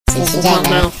Sushi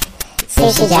jackknife.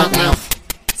 Sushi jackknife.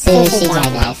 Sushi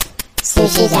jackknife.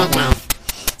 Sushi jackknife.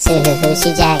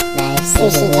 Sushi jackknife.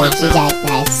 Sushi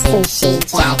jackknife. Sushi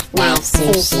jackknife.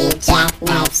 Sushi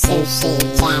jackknife. Sushi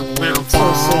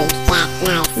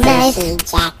jackknife. Sushi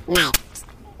jackknife.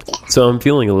 So I'm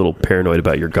feeling a little paranoid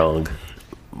about your gong.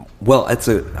 Well,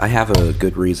 I have a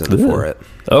good reason for it.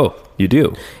 Oh, you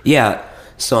do? Yeah,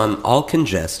 so I'm all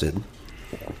congested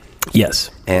Yes.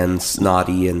 and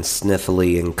snotty and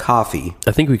sniffly and coughy.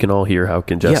 I think we can all hear how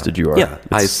congested you are. Yeah,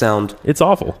 It's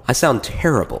awful. I sound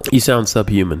terrible. You sound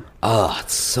subhuman. Oh,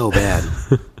 it's so bad.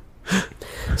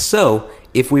 So,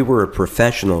 if we were a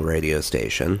professional radio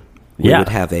station, we would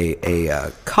have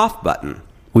a cough button.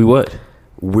 We would.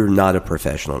 We're not a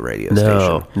professional radio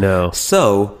station. No.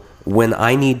 So, when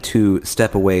I need to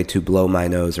step away to blow my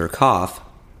nose or cough...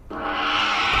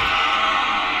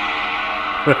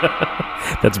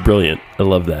 That's brilliant. I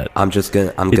love that. I'm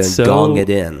gonna gong it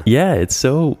in. Yeah, it's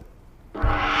so...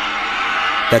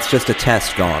 That's just a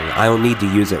test gong. I don't need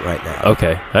to use it right now.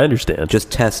 Okay, I understand.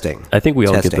 Just testing. I think we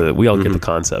all get Testing. the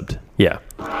concept. Yeah.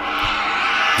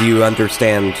 Do you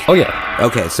understand? Oh, yeah.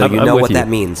 Okay, so I'm you know with what you. that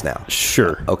means now.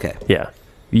 Sure. Okay. Yeah.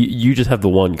 You just have the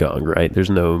one gong, right? There's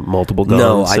no multiple gong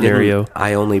No, scenario?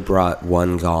 I only brought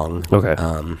one gong. Okay.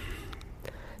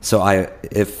 So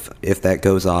if that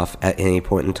goes off at any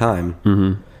point in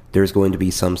time, there's going to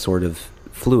be some sort of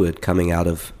fluid coming out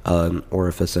of an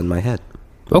orifice in my head.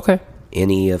 Okay.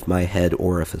 Any of my head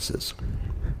orifices.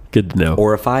 Good to know.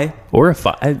 Orify?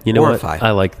 Orify. You know Orify. what?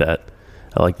 I like that.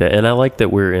 And I like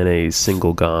that we're in a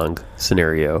single gong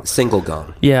scenario. Single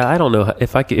gong. Yeah, I don't know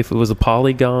if it was a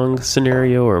polygong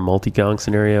scenario or a multi-gong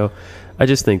scenario. I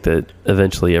just think that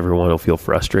eventually everyone will feel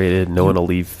frustrated. No one will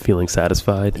leave feeling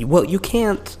satisfied. Well, you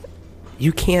can't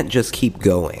just keep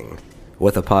going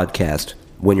with a podcast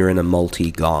when you're in a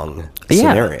multi-gong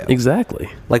scenario. Yeah, exactly.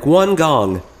 Like one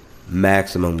gong,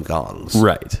 maximum gongs.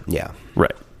 Right. Yeah.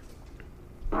 Right.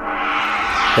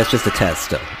 That's just a test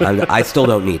still. I still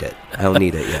don't need it. I don't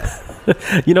need it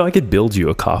yet. You know, I could build you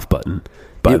a cough button,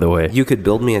 by the way. You could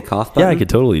build me a cough button? Yeah, I could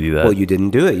totally do that. Well, you didn't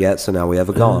do it yet, so now we have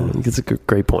a gong. It's a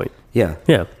great point. Yeah.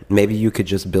 Yeah. Maybe you could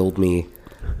just build me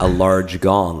a large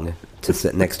gong to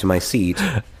sit next to my seat.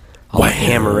 I'll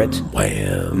hammer it.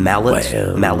 Wham. Mallet.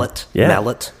 Wham. Mallet. Yeah.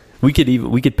 Mallet. We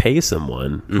could pay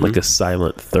someone like a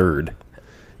silent third,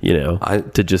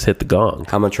 to just hit the gong.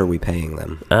 How much are we paying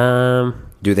them?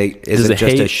 Is Is it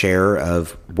just a a share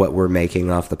of what we're making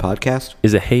off the podcast?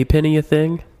 a hay penny a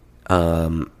thing?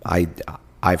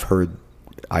 I've heard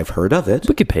of it.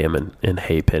 We could pay him in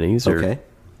hay pennies, or Okay.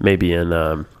 maybe in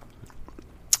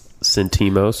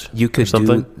centimos. You or could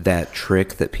something. do that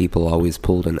trick that people always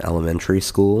pulled in elementary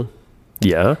school.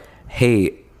 Yeah.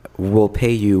 Hey, we'll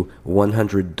pay you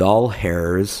 100 doll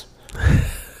hairs.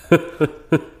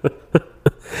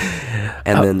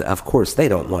 And then, of course, they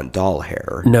don't want doll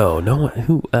hair. No one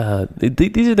who.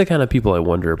 These are the kind of people I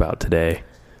wonder about today.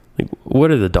 Like,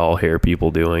 what are the doll hair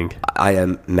people doing? I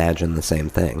imagine the same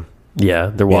thing. Yeah,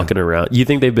 they're walking around. You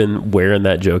think they've been wearing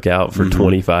that joke out for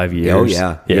 25 years?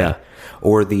 Oh, yeah.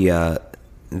 Or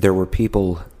there were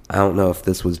people, I don't know if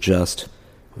this was just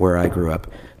where I grew up,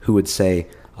 who would say,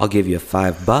 I'll give you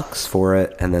 $5 for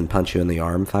it, and then punch you in the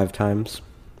arm 5 times.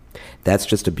 That's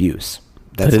just abuse.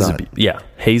 That's not...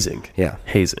 hazing. Yeah.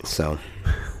 Hazing. So,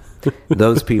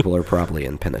 those people are probably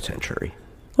in penitentiary.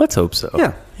 Let's hope so.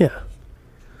 Yeah. Yeah.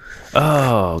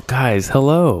 Oh, guys,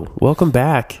 hello. Welcome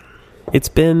back. It's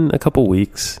been a couple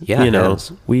weeks. Yeah, it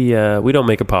has. We don't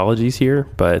make apologies here,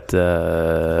 but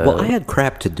Well, I had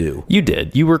crap to do. you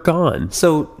did. You were gone.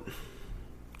 So,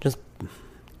 just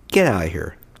get out of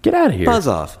here. Get out of here. Buzz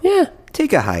off. Yeah,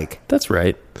 Take a hike. that's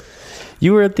right.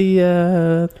 You were at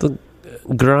the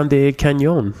Grande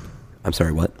Canyon. I'm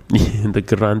sorry, what? The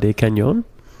Grande Canyon.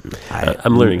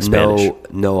 I'm learning Spanish.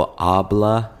 No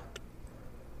habla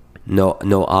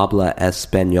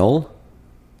español.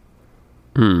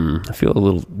 I feel a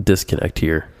little disconnect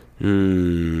here.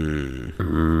 You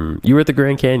were at the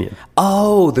Grand Canyon.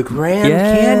 Oh, the Grand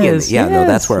Canyon. Yeah, no,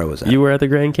 that's where I was at. You were at the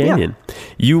Grand Canyon.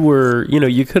 You were,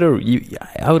 you could have,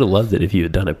 I would have loved it if you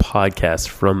had done a podcast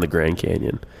from the Grand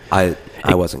Canyon. I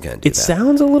wasn't going to do It that.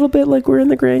 sounds a little bit like we're in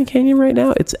the Grand Canyon right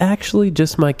now. It's actually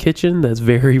just my kitchen that's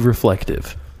very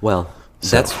reflective. Well,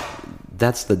 that's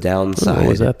the downside What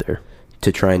was that there?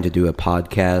 to trying to do a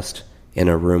podcast in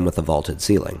a room with a vaulted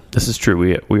ceiling. This is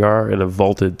true. We are in a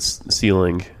vaulted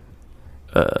ceiling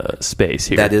space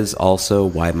here. That is also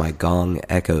why my gong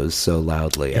echoes so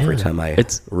loudly every time I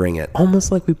ring it.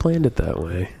 Almost like we planned it that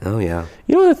way. Oh, yeah.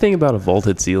 You know what the thing about a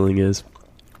vaulted ceiling is?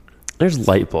 There's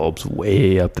light bulbs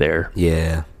way up there.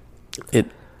 Yeah.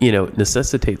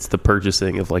 necessitates the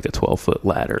purchasing of like a 12-foot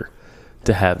ladder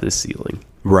to have this ceiling.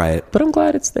 Right. But I'm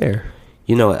glad it's there.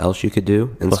 You know what else you could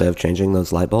do instead of changing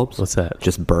those light bulbs? What's that?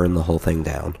 Just burn the whole thing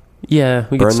down. Yeah,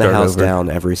 we could Burn start the house over. down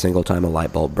every single time a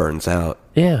light bulb burns out.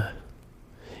 Yeah.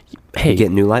 Hey,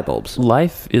 Get new light bulbs.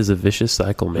 life is a vicious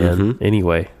cycle, man. Mm-hmm.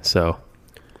 Anyway, so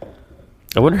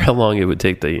I wonder how long it would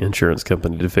take the insurance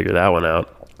company to figure that one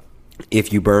out.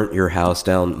 If you burnt your house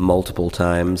down multiple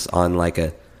times on like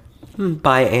a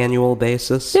biannual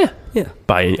basis. Yeah. Yeah.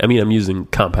 I'm using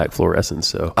compact fluorescence,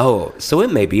 so Oh, so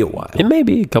it may be a while. it may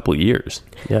be a couple of years.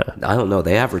 Yeah. I don't know.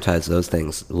 They advertise those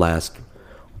things last,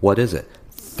 what is it,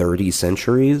 30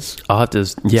 centuries? I'll have to,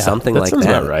 Something that like sounds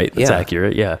that. about right. That's Yeah.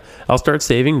 accurate. Yeah. I'll start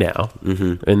saving now.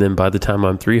 Mm-hmm. And then by the time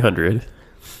I'm 300,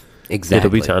 Exactly. it'll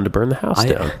be time to burn the house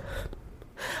down.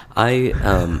 I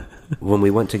when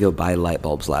we went to go buy light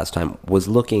bulbs last time, was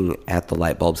looking at the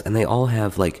light bulbs, and they all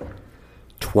have like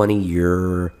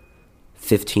 20-year,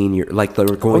 15-year, like they're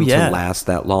going yeah. to last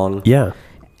that long. Yeah.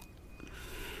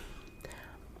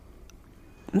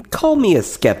 Call me a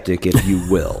skeptic if you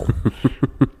will.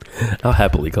 I'll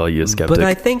happily call you a skeptic. But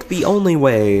I think the only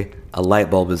way a light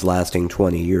bulb is lasting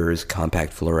 20 years,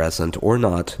 compact fluorescent or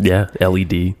not, yeah.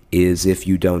 LED. is if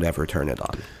you don't ever turn it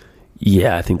on.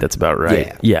 Yeah. I think that's about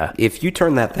right. Yeah. If you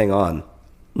turn that thing on,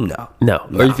 no. No.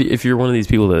 Or if you're one of these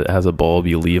people that has a bulb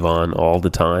you leave on all the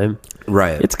time,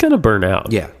 Right. it's going to burn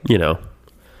out. Yeah.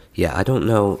 Yeah, I don't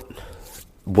know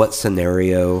what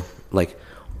scenario, like,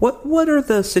 what are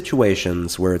the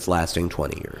situations where it's lasting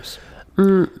 20 years?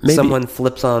 Maybe. Someone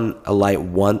flips on a light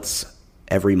once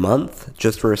every month,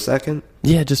 just for a second?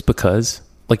 Yeah, just because.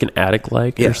 Like an attic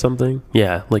light Yeah. or something.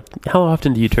 Yeah. Like, how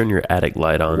often do you turn your attic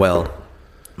light on? Well,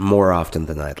 more often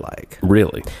than I'd like.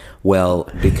 Really? Well,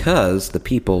 because the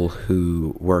people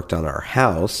who worked on our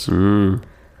house, May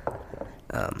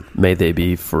they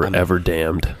be forever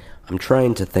damned. I'm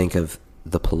trying to think of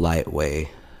the polite way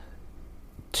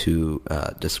to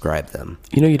describe them.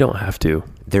 You don't have to.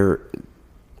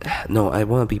 No, I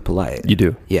want to be polite. You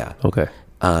do? Yeah. Okay.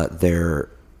 They're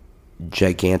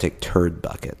gigantic turd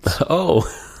buckets. Oh.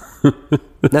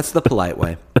 That's the polite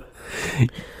way.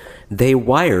 They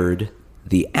wired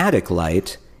the attic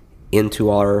light into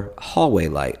our hallway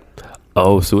light.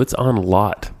 Oh, so it's on a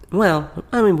lot. Well,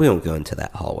 I mean, we don't go into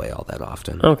that hallway all that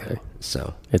often. Okay.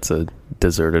 So, It's a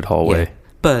deserted hallway. yeah.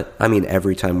 But, I mean,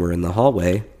 every time we're in the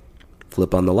hallway,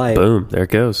 flip on the light, Boom. There it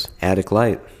goes. attic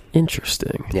light.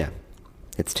 Interesting. Yeah.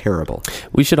 It's terrible.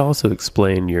 We should also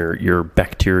explain your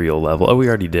bacterial level. Oh, we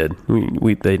already did.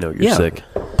 They know you're Yeah. sick.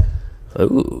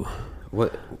 Oh.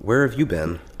 Where have you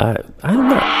been? I don't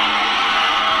know.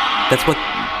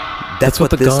 That's what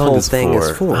the this gong whole thing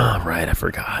is for. Oh, right. I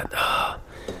forgot.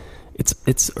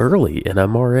 It's early and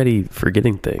I'm already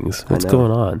forgetting things. What's know.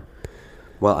 going on?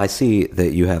 Well, I see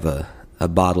that you have a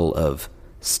bottle of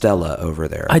Stella over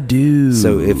there. I do.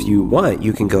 So if you want,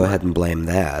 you can go ahead and blame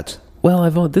that. Well,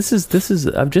 I've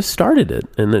just started it,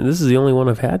 and this is the only one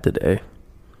I've had today.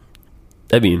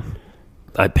 I mean,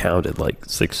 I pounded like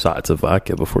 6 shots of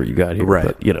vodka before you got here, Right.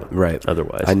 but Right.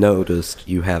 Otherwise, I noticed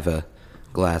you have a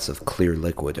glass of clear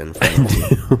liquid in front of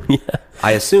you. yeah.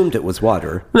 I assumed it was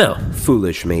water. No,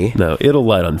 Foolish me. no, it'll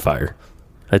light on fire.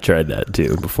 I tried that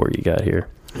too before you got here.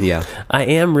 Yeah. I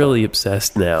am really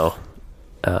obsessed now.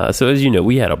 So as you know,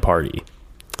 we had a party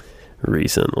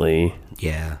recently.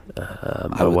 Yeah.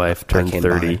 My wife turned came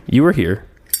 30. by. You were here.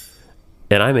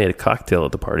 And I made a cocktail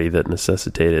at the party that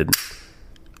necessitated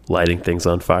lighting things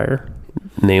on fire,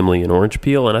 namely an orange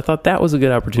peel. And I thought that was a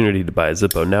good opportunity to buy a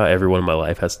Zippo. Now everyone in my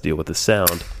life has to deal with the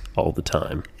sound all the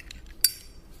time.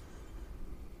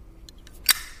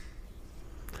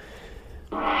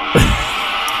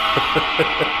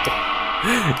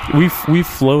 We've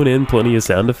flown in plenty of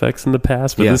sound effects in the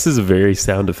past, but Yeah. this is a very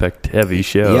sound effect heavy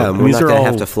show. Yeah, we're These not are going to all-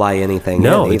 have to fly anything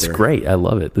No, in it's either. great. I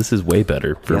love it. This is way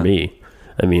better for Yeah. me.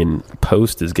 I mean,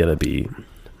 post is going to be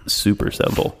super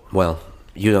simple. Well,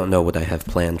 you don't know what I have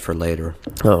planned for later.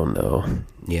 Oh no.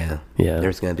 Yeah. Yeah.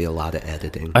 There's going to be a lot of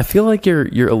editing. I feel like you're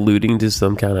alluding to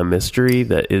some kind of mystery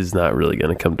that is not really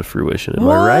going to come to fruition. Am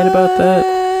I right about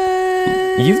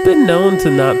that? You've been known to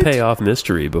not pay off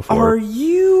mystery before. Are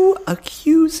you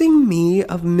accusing me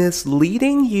of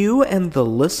misleading you and the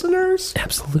listeners?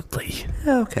 Absolutely.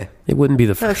 Okay. It wouldn't be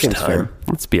the first seems time. fair.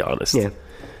 Let's be honest.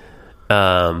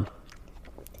 Yeah.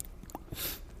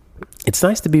 It's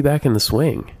nice to be back in the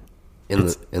swing. In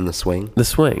the swing? The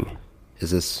swing.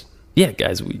 Is this Yeah,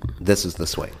 guys, this is the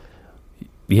swing?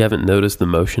 you haven't noticed the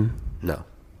motion? No.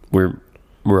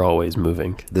 We're always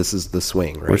moving. This is the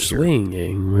swing right We're here.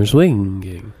 swinging. We're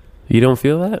swinging. You don't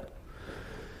feel that?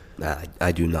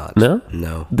 I do not. No?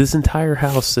 No. This entire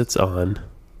house sits on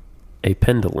a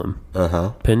pendulum.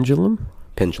 Pendulum.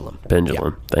 Pendulum.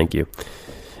 Thank you.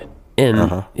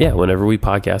 And yeah, whenever we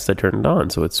podcast, I turn it on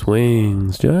so it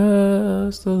swings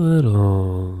just a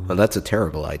little. Well, that's a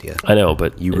terrible idea. I know,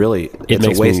 but it's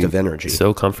a waste of energy.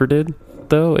 So comforted,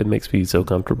 though. It makes me so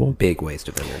comfortable. Big waste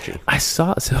of energy.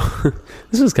 So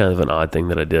this was kind of an odd thing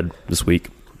that I did this week.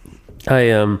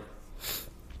 I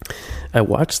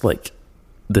watched like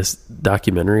this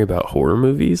documentary about horror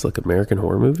movies, like American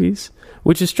horror movies,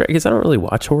 which is strange because I don't really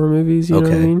watch horror movies. You know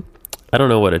what I mean? I don't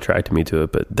know what attracted me to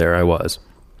it, but there I was.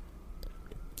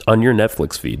 On your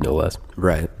Netflix feed, no less.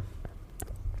 Right.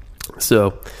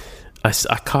 So I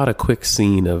caught a quick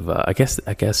scene of, I guess,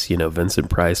 Vincent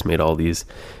Price made all these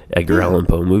Edgar Allan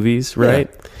Poe movies, right?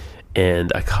 Yeah.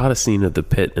 And I caught a scene of The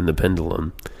Pit and the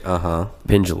Pendulum.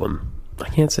 Pendulum. I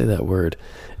can't say that word.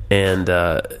 And,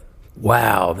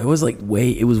 wow, it was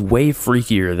way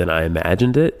freakier than I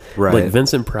imagined it. Right. Like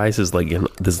Vincent Price is like in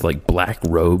this like black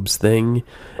robes thing,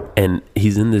 and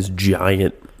he's in this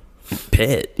giant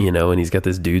pit, and he's got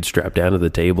this dude strapped down to the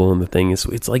table, and the thing is,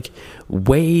 it's like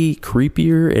way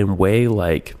creepier and way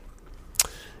like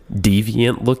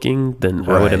deviant looking than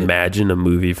I would imagine a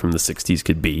movie from the 60s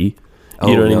could be.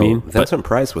 You know what I mean? Vincent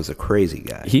Price was a crazy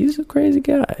guy. He's a crazy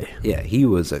guy. Yeah, he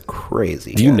was a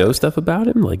crazy guy. Do you know stuff about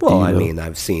him? I mean,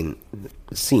 I've seen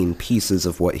pieces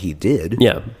of what he did.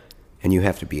 Yeah. And you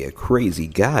have to be a crazy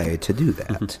guy to do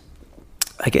that.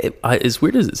 As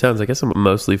weird as it sounds, I guess I'm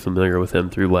mostly familiar with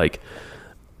him through like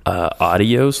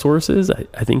audio sources.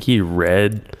 I think he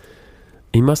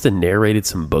must have narrated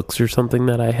some books or something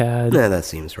that I had. Yeah, that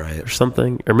seems right. Or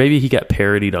something. Or maybe he got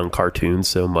parodied on cartoons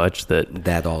so much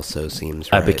that also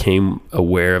seems right. I became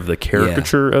aware of the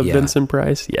caricature of Vincent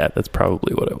Price. Yeah, that's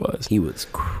probably what it was. He was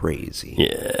crazy.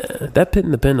 Yeah. That Pit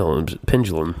and the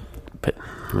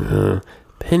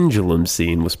pendulum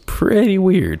scene was pretty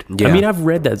weird. Yeah. I mean, I've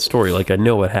read that story, like I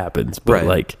know what happens, but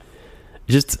like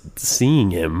just seeing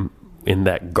him in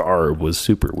that garb was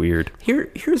super weird.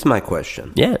 Here's my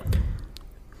question. Yeah.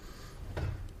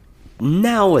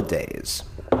 Nowadays,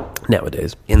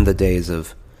 in the days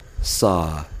of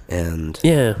Saw and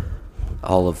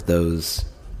all of those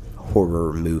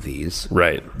horror movies,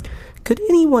 right? Could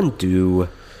anyone do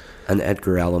an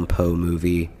Edgar Allan Poe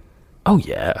movie? Oh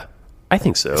yeah, I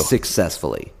think so.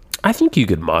 Successfully. I think you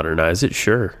could modernize it,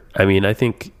 sure. I mean, I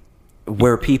think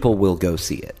where people will go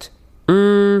see it.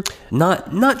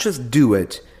 Not just do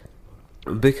it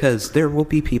because there will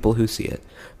be people who see it,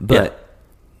 but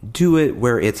do it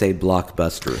where it's a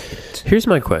blockbuster hit. Here's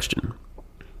my question.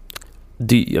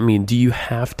 Do you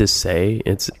have to say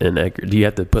it's an Edgar? Do you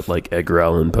have to put like Edgar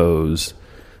Allan Poe's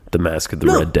The Mask of the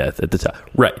Red Death at the top?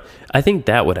 Right. I think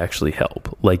that would actually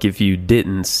help. Like if you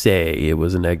didn't say it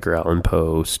was an Edgar Allan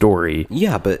Poe story.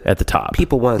 Yeah, but at the top,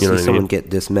 people want to see someone get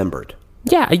dismembered.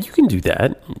 Yeah, you can do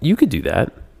that. You could do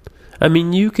that. I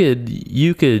mean, you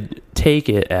could take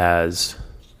it as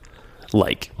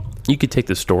like you could take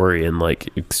the story and like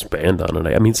expand on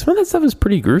it. I mean, some of that stuff is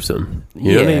pretty gruesome.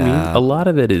 You know what I mean? A lot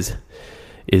of it is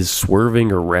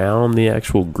swerving around the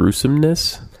actual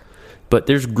gruesomeness. But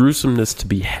there's gruesomeness to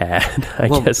be had, I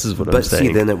guess is what I'm saying. But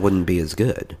see, then it wouldn't be as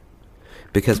good.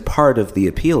 Because part of the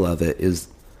appeal of it is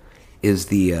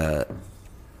the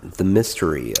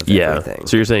mystery of everything.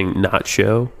 So you're saying not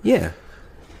show? Yeah.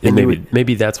 And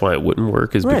maybe that's why it wouldn't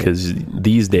work is because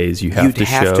these days you'd have to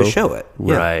show it.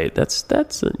 Yeah. Right. That's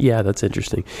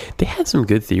interesting. They had some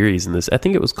good theories in this. I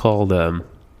think it was called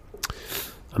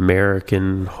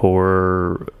American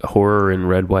horror in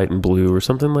red, white, and blue or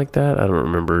something like that. I don't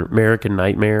remember. American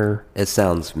Nightmare. It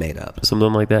sounds made up.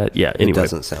 Something like that. Yeah. Anyway, it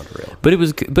doesn't sound real. But it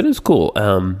was cool.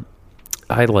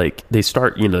 They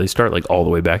start like all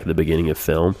the way back at the beginning of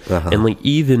film, and like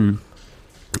even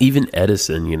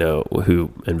Edison,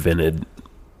 who invented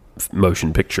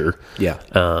motion picture,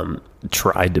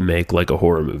 tried to make like a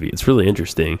horror movie. It's really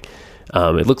interesting.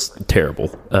 It looks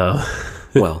terrible.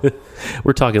 Well,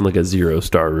 we're talking like a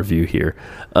 0-star review here.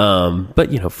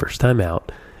 But first time out.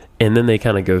 And then they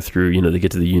kind of go through, they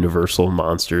get to the Universal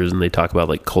monsters and they talk about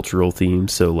like cultural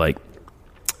themes. So like,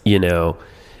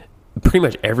 pretty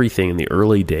much everything in the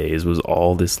early days was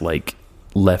all this like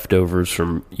leftovers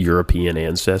from European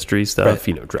ancestry stuff.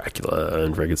 Right. Dracula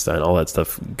and Frankenstein, all that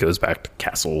stuff goes back to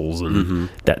castles and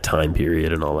that time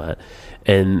period and all that.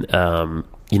 And,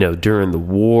 during the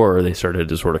war, they started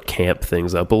to sort of camp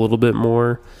things up a little bit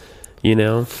more, and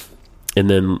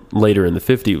then later in the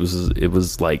 50s, it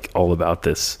was like all about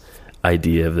this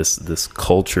idea of this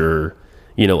culture,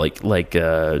 like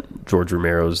George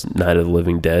Romero's Night of the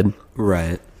Living Dead.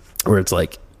 Right. Where it's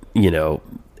like,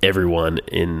 everyone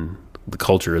in the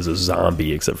culture is a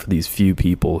zombie except for these few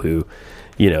people who,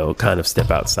 kind of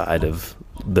step outside of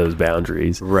those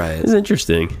boundaries. Right. It's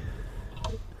interesting.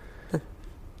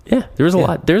 Yeah, there's a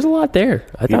lot there.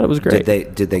 I thought it was great.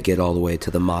 Did they get all the way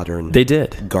to the modern? They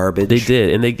did. Garbage. They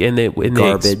did, and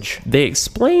Garbage. They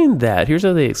explained that. Here's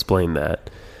how they explained that.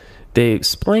 They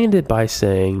explained it by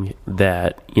saying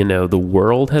that the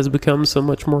world has become so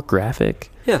much more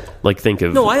graphic. Yeah. Like think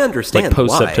of I understand like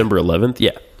post why. September 11th.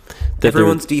 Yeah, that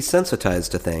Everyone's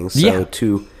desensitized to things, so Yeah.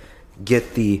 to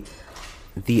get the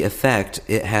effect,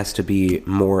 it has to be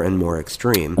more and more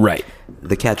extreme. Right.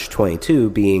 The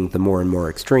catch-22 being the more and more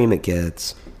extreme it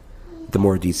gets, the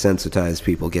more desensitized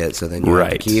people get. So then you have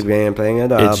to Right. keep amping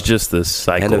it up. It's just this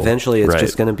cycle, and eventually it's Right.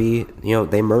 just going to be,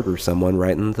 they murder someone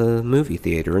right in the movie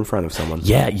theater in front of someone.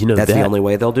 Yeah, that's the only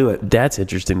way they'll do it. That's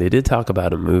interesting. They did talk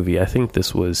about a movie. I think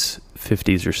this was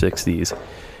 50s or 60s,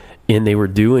 and they were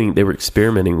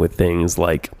experimenting with things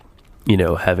like,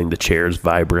 having the chairs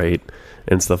vibrate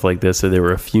and stuff like this. So there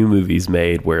were a few movies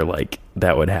made where like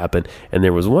that would happen. And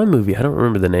there was one movie, I don't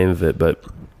remember the name of it, but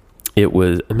it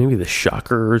was maybe The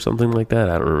Shocker or something like that.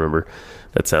 I don't remember.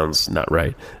 That sounds not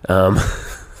right.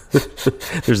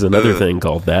 There's another thing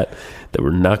called that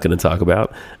we're not going to talk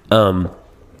about.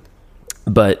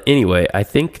 But anyway, I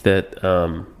think that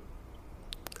oh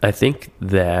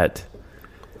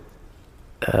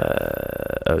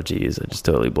geez, I just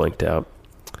totally blanked out.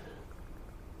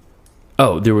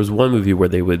 Oh, there was one movie where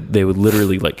they would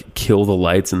literally like kill the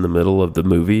lights in the middle of the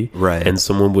movie, Right. And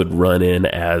someone would run in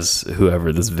as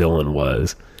whoever this villain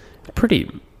was.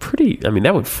 Pretty. I mean,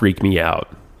 that would freak me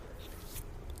out.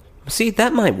 See,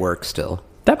 that might work still.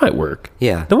 That might work.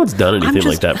 Yeah. No one's done anything I'm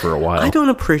like that for a while. I don't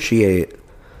appreciate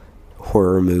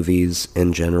horror movies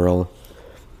in general.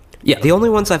 Yeah. The only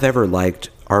ones I've ever liked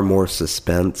are more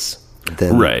suspense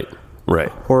than Right.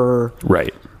 horror.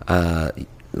 Right.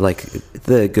 Like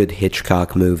the good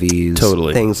Hitchcock movies.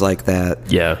 Totally. Things like that.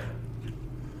 Yeah.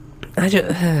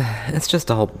 It's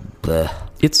just all bleh.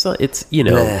 It's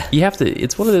Bleh. you have to.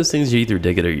 It's one of those things you either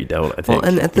dig it or you don't. I think.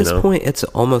 Well, and at this point, it's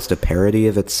almost a parody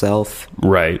of itself.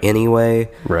 Right. Anyway.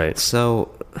 Right. So.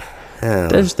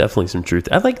 There's definitely some truth.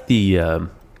 I like the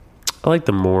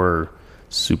more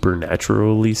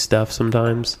supernaturally stuff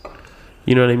sometimes.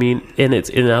 You know what I mean? And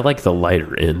I like the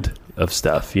lighter end of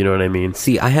stuff. You know what I mean?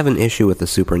 See, I have an issue with the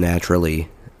supernaturally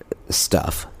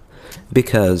stuff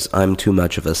because I'm too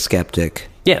much of a skeptic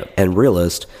Yeah. and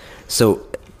realist. So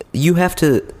you have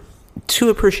to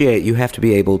appreciate, you have to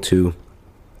be able to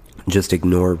just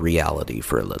ignore reality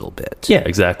for a little bit. Yeah,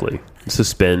 exactly.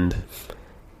 Suspend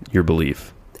your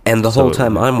belief. And the whole So-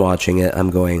 time I'm watching it, I'm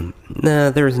going,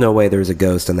 nah, there's no way there's a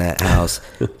ghost in that house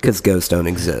because ghosts don't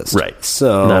exist. Right.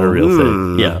 So Not a real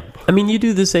thing. Yeah. I mean, you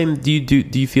do the same. Do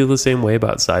you feel the same way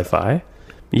about sci-fi?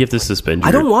 You have to suspend your...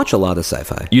 I don't watch a lot of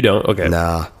sci-fi. You don't? Okay.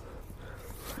 Nah.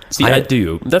 See, I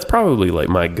do. That's probably like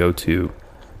my go-to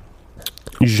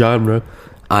genre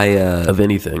of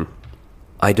anything.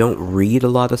 I don't read a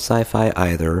lot of sci-fi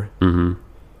either.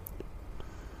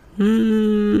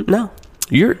 No.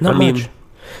 Not much.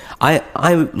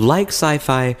 I like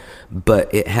sci-fi,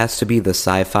 but it has to be the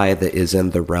sci-fi that is in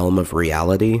the realm of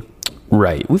reality.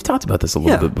 Right. We've talked about this a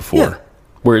little Yeah, bit before. yeah.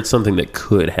 Where it's something that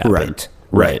could happen.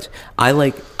 Right. I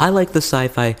like the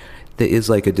sci-fi that is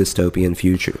like a dystopian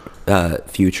future.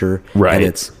 Right. And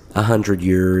it's 100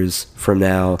 years from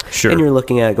now. Sure. And you're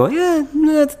looking at it going,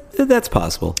 yeah, that's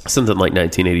possible. Something like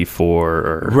 1984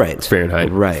 or Right.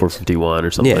 Fahrenheit Right. 451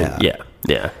 or something. Yeah.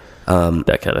 Yeah.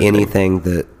 That kind of thing. Anything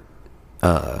that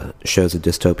shows a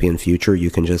dystopian future, you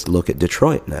can just look at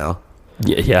Detroit now.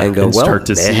 Yeah. And go, well, start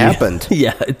to it see. happened.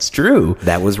 Yeah, it's true.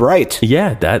 That was right.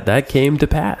 Yeah, that came to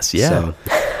pass. Yeah.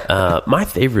 My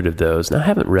favorite of those, now I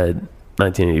haven't read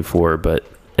 1984,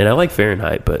 and I like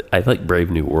Fahrenheit, but I like Brave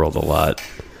New World a lot.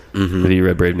 Mm-hmm. Have you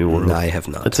read Brave New World? No, I have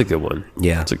not. That's a good one.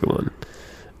 Yeah. It's a good one.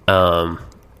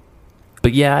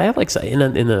 But yeah, I like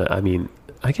I mean,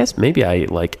 I guess maybe I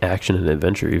like action and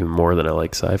adventure even more than I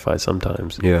like sci-fi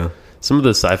sometimes. Yeah. Some of the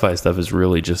sci-fi stuff is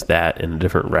really just that in a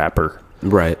different wrapper.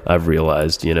 Right. I've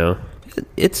realized,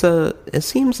 It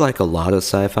seems like a lot of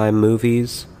sci-fi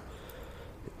movies,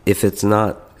 if it's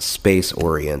not space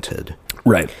oriented,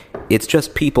 Right. it's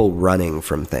just people running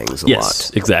from things a Yes,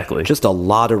 lot. exactly. Just a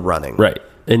lot of running. Right.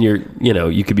 And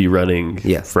you could be running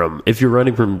Yeah. if you're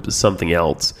running from something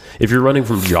else, if you're running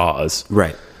from Jaws,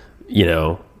 Right.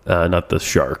 not the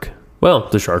shark. Well,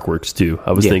 the shark works too.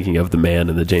 I was Yeah. thinking of the man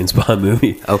in the James Bond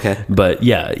movie. Okay. But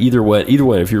yeah, either way,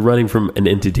 if you're running from an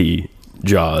entity,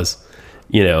 Jaws,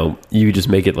 you just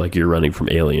make it like you're running from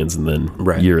aliens and then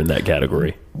Right. you're in that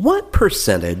category. What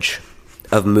percentage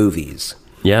of movies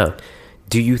Yeah.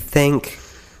 do you think,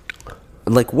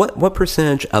 Like, what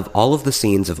percentage of all of the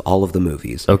scenes of all of the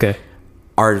movies Okay.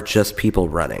 are just people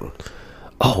running?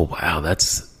 Oh, wow.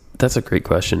 That's a great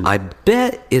question. I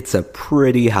bet it's a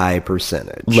pretty high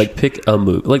percentage. Like, pick a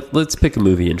movie. Like, let's pick a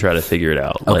movie and try to figure it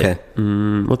out. Okay.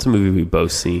 Like, what's a movie we've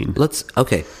both seen?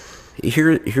 Okay.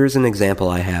 Here's an example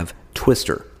I have.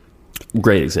 Twister.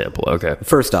 Great example. Okay.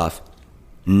 First off,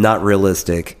 not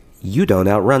realistic. You don't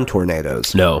outrun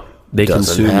tornadoes. No, they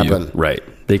Doesn't consume happen. you. Right.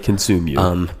 They consume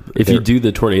you. If you do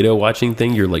the tornado watching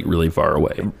thing, you're like really far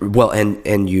away. Well,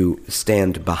 and you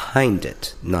stand behind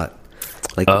it, not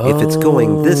like if it's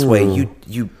going this way,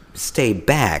 you stay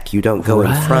back. You don't go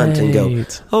in front and go,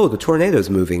 Right. "Oh, the tornado's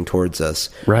moving towards us."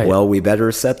 Right. Well, we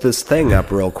better set this thing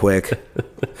up real quick.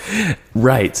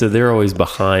 Right. So they're always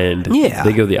behind. Yeah.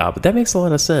 They go the opposite. That makes a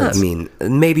lot of sense. I mean,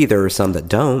 maybe there are some that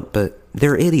don't, but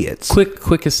they're idiots.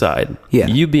 quick aside. Yeah.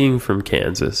 You being from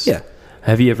Kansas. Yeah.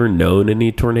 Have you ever known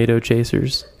any tornado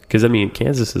chasers? Because, I mean,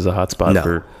 Kansas is a hot spot No.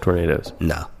 for tornadoes.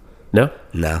 No, No?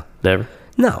 no, Never?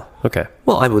 no. Okay.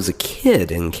 Well, I was a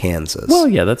kid in Kansas. Well,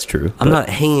 yeah, that's true. I'm not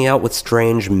hanging out with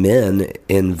strange men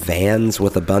in vans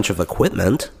with a bunch of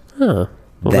equipment. Huh.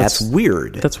 Well, that's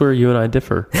weird. That's where you and I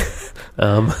differ.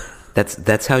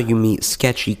 That's how you meet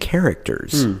sketchy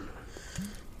characters.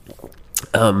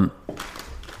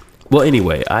 Well,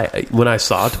 anyway, when I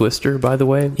saw Twister, by the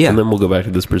way, Yeah. and then we'll go back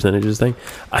to this percentages thing,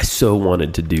 I so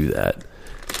wanted to do that.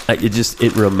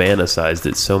 It romanticized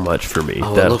it so much for me.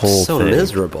 Oh, that it looks whole so thing.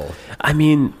 miserable. I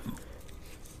mean,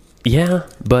 yeah,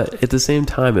 but at the same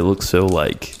time, it looks so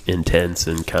like intense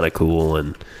and kind of cool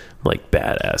and like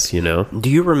badass, you know? Do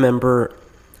you remember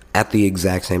at the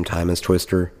exact same time as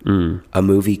Twister, a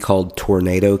movie called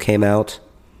Tornado came out?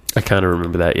 I kind of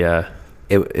remember that. Yeah,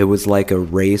 It was like a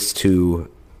race to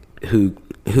who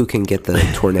can get the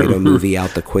tornado movie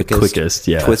out the quickest. Quickest,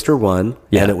 yeah. Twister won,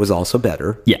 Yeah. and it was also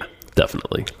better. yeah,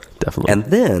 definitely. And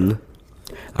then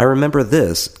I remember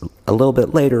this a little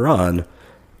bit later on.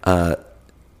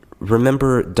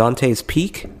 Remember Dante's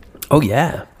Peak? Oh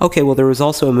yeah, Okay, well, there was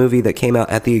also a movie that came out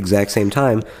at the exact same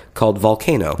time called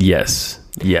Volcano. yes.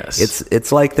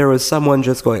 It's like there was someone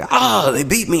just going, they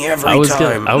beat me every I was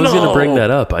time. gonna bring that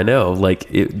up. I know, like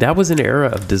that was an era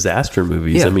of disaster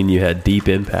movies. Yeah. I mean, you had Deep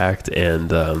Impact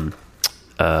and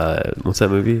what's that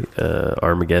movie?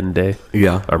 Armageddon Day.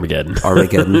 Yeah. Armageddon.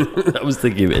 Armageddon. I was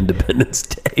thinking of Independence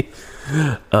Day.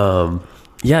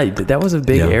 Yeah, that was a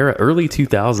big Yeah. era. Early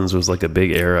 2000s was like a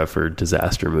big era for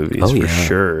disaster movies for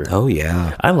sure. Oh,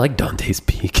 yeah. I like Dante's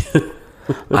Peak.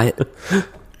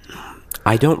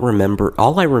 I don't remember.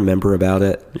 All I remember about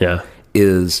it Yeah.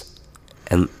 is,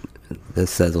 and this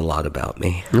says a lot about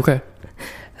me, Okay.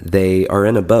 they are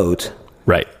in a boat,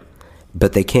 Right.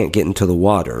 but they can't get into the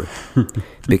water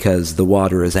because the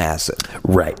water is acid.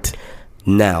 Right.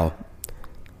 Now,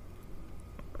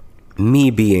 me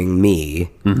being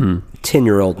me,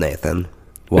 10-year-old Nathan,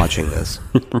 watching this.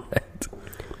 Right.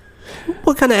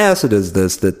 What kind of acid is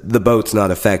this that the boat's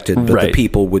not affected, but the Right.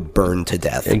 people would burn to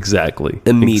death? Exactly.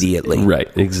 Immediately. Right.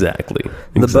 Exactly.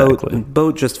 The exactly.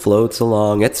 boat just floats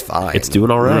along. It's fine. It's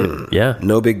doing all right. Yeah.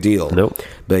 No big deal. Nope.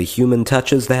 But a human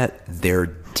touches that, they're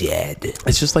dead.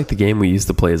 It's just like the game we used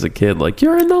to play as a kid. Like,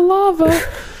 you're in the lava.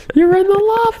 You're in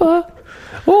the lava.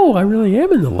 Oh, I really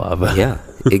am in the lava. Yeah,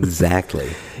 exactly.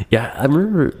 Yeah, I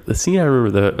remember the scene. I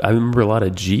remember a lot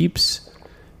of Jeeps.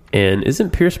 And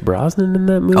isn't Pierce Brosnan in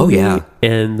that movie? Oh, yeah.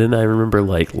 And then I remember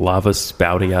like lava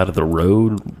spouting out of the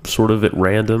road sort of at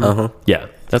random. Uh-huh. Yeah,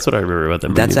 that's what I remember about that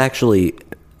movie. That's actually,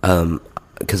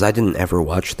 because I didn't ever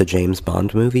watch the James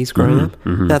Bond movies growing up.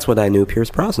 That's what I knew Pierce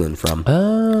Brosnan from.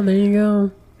 Oh, there you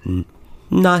go.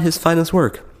 Not his finest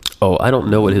work. Oh, I don't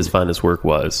know what his finest work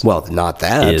was. Well, not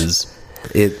that. Is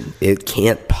It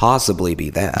can't possibly be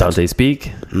that. Dante's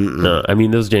Peak? No, I mean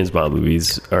those James Bond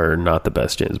movies are not the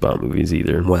best James Bond movies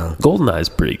either. Well, GoldenEye's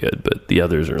pretty good, but the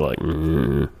others are like.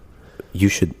 You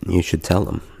should tell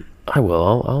him. I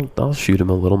will. I'll shoot him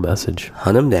a little message.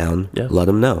 Hunt him down. Yeah. Let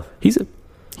him know. He's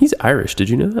Irish. Did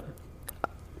you know that?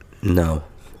 No.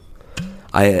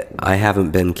 I haven't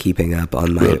been keeping up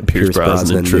on my Pierce Pierce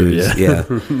Brosnan true, news. yeah.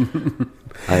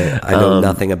 Yeah. I know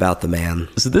nothing about the man.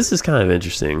 So this is kind of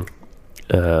interesting.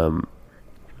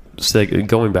 So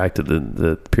going back to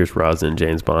the Pierce Brosnan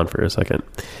James Bond for a second,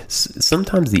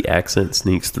 sometimes the accent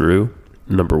sneaks through.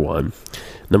 Number one,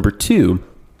 number two,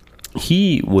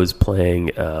 he was playing.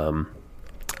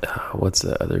 What's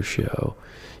the other show?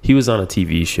 He was on a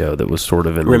TV show that was sort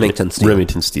of in Remington Steele.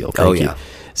 Remington Steele. Thank you. Yeah.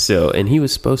 So, and he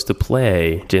was supposed to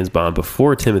play James Bond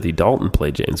before Timothy Dalton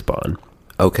played James Bond.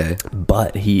 Okay.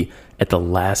 But at the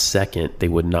last second, they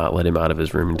would not let him out of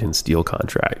his Remington Steele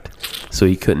contract. So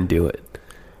he couldn't do it.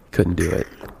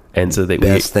 And so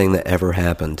Best thing that ever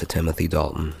happened to Timothy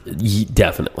Dalton.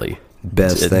 Definitely.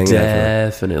 Best thing ever.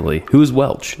 Definitely. Who was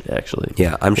Welch, actually?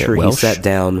 Yeah, I'm sure he Welsh. sat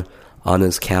down on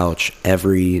his couch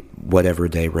every whatever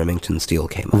day Remington Steele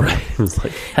came on. Right. It was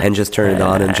like, And just turned it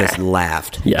on and just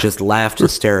laughed. Yeah. Just laughed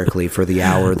hysterically for the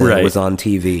hour that Right. it was on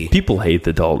TV. people hate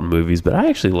the Dalton movies, but I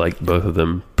actually like both of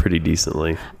them pretty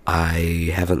decently.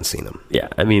 I haven't seen them. Yeah,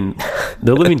 I mean,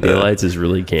 The Living Daylights is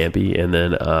really campy, and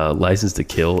then License to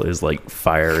Kill is like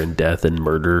fire and death and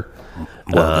murder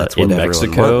Well, that's what in everyone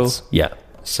Mexico. wants. Yeah.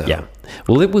 So- yeah.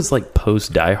 Well, it was like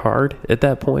post Die Hard at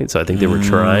that point, so I think they were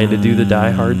trying to do the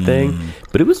Die Hard thing,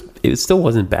 but it still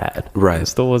wasn't bad. Right. It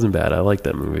still wasn't bad. I like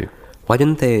that movie. Why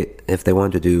didn't they, if they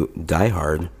wanted to do Die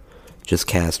Hard, just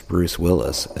cast Bruce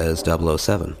Willis as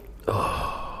 007?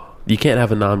 You can't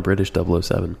have a non-British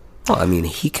 007. Well, I mean,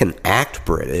 he can act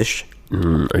British.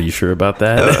 Are you sure about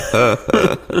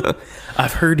that?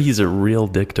 I've heard he's a real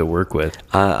dick to work with.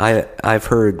 I've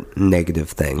heard negative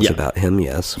things Yeah. about him,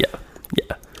 yes. Yeah.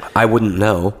 Yeah. I wouldn't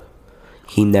know.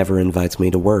 He never invites me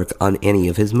to work on any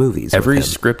of his movies. Every with him.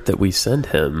 script that we send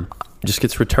him just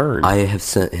gets returned. I have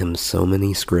sent him so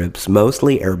many scripts,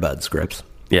 mostly Airbud scripts.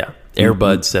 Yeah.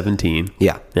 Airbud 17.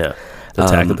 Yeah. Yeah.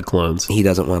 Attack of the Clones. He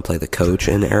doesn't want to play the coach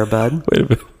in Airbud. Wait a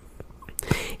minute.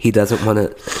 He doesn't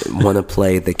want to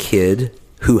play the kid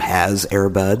who has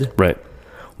Airbud, Right.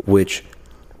 which,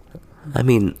 I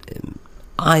mean,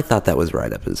 I thought that was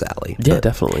right up his alley. Yeah, But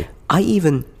definitely. I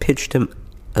even pitched him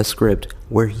a script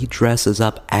where he dresses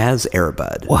up as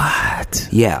Airbud. What?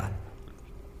 Yeah.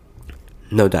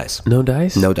 No dice. No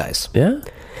dice? No dice. Yeah?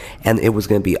 And it was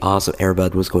going to be awesome.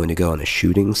 Airbud was going to go on a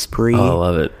shooting spree. Oh, I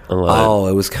love it. I love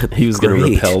It was going to be it. He was going to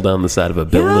great. rappel down the side of a Yeah,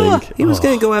 building. he was Oh,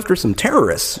 going to go after some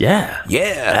terrorists. Yeah.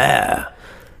 Yeah.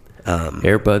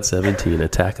 Airbud 17,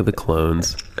 Attack of the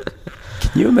Clones.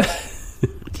 Can you imagine?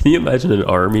 Can you imagine an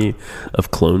army of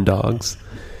clone dogs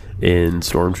in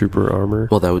stormtrooper armor?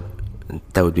 Well,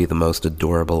 that would be the most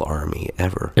adorable army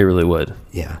ever. It really would.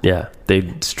 Yeah. Yeah.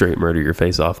 They'd straight murder your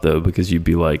face off though, because you'd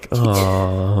be like,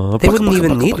 oh, They wouldn't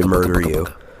even need to murder you.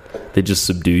 They just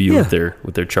subdue you Yeah.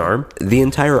 with their charm. The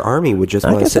entire army would just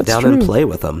want to guess sit that's down and true. play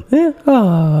with them. Yeah.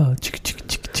 Oh,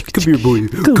 come here, boy.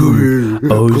 Come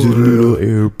here. Oh, it's a little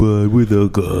Airbud with a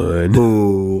gun.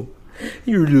 Oh,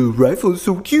 your little rifle's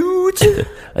so cute.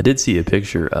 I did see a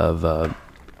picture of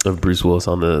Bruce Willis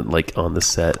on the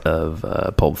set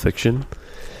of Pulp Fiction,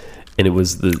 and it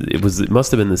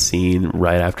must have been the scene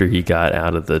right after he got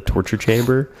out of the torture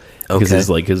chamber, because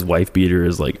Okay. his wife beater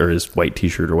is or his white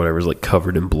t-shirt or whatever is like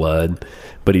covered in blood,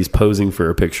 but he's posing for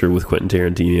a picture with Quentin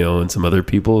Tarantino and some other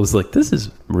people. It's like, this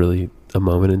is really a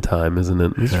moment in time, isn't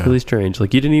it? It's really strange.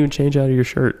 Like, you didn't even change out of your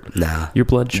shirt. Nah. Your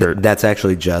blood shirt. That's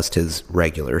actually just his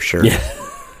regular shirt. Yeah.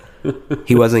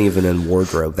 He wasn't even in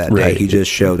wardrobe that day. Right. He just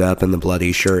showed up in the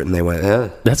bloody shirt, and they went,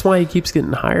 That's why he keeps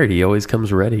getting hired. He always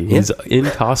comes ready. Yeah. He's in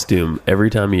costume every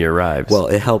time he arrives. Well,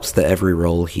 it helps that every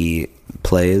role he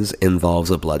plays involves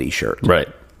a bloody shirt. right.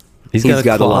 He's got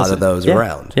a lot closet. of those Yeah.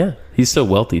 around. Yeah. He's so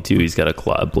wealthy, too. He's got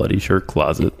a bloody shirt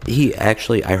closet. He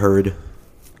actually, I heard,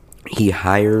 he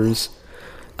hires.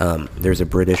 There's a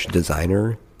British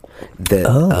designer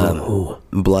that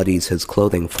bloodies his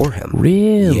clothing for him.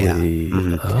 Really? Yeah.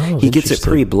 Mhm. Oh, He gets it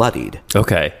interesting. pre-bloodied.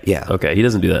 Okay. Yeah. Okay. He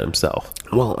doesn't do that himself.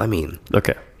 Well, I mean,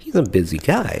 Okay. he's a busy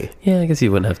guy. Yeah, I guess he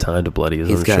wouldn't have time to bloody his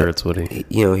He's own got, shirts, would he?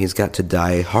 he's got to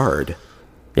die hard,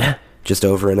 Yeah. just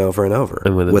over and over and over,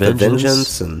 And with a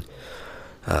vengeance. and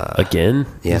Again?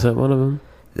 yeah. Is that one of them?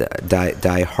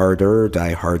 die harder,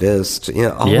 die hardest.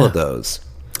 All Yeah. of those.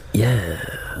 Yeah.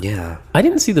 Yeah, I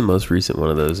didn't see the most recent one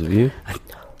of those. Have you?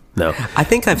 No. I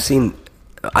think I've seen.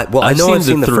 I know I've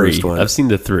seen the three. first one. I've seen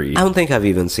the three. I don't think I've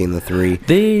even seen the three.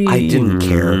 They I didn't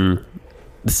care.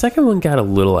 The second one got a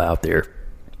little out there,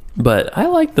 but I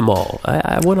liked them all.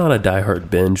 I went on a Die Hard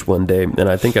binge one day, and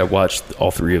I think I watched all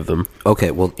three of them.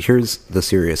 Okay, well, here's the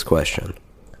serious question.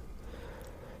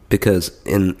 Because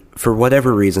for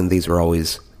whatever reason, these were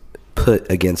always put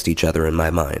against each other in my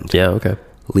mind. Yeah, okay.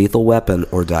 Lethal Weapon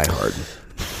or Die Hard?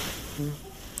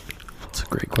 That's a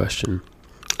great question.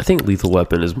 I think Lethal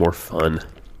Weapon is more fun,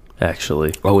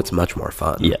 actually. Oh, it's much more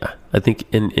fun. Yeah, I think,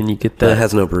 and you get But that. it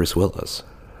has no Bruce Willis.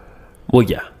 Well,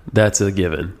 yeah, that's a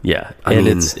given. Yeah, I and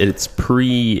mean- it's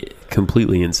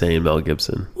completely insane Mel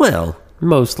Gibson, Well,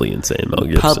 mostly insane Mel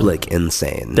Gibson. public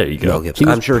insane. There you go. Mel Gibson. He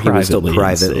was I'm sure he was still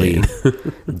privately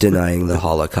privately denying the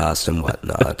Holocaust and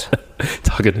whatnot.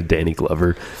 Talking to Danny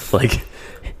Glover, like,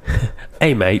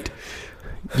 "Hey, mate,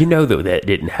 you know that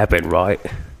didn't happen, right?"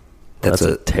 That's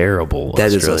a terrible. That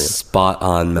is a Australian. spot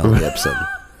on Mel Gibson.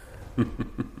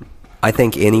 I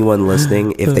think anyone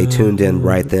listening, if they tuned in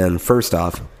right then, first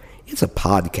off, It's a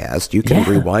podcast. You can Yeah.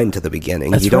 rewind to the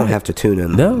beginning. That's You don't right. have to tune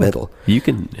in No, the middle. you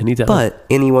can anytime. But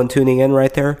anyone tuning in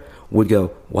right there would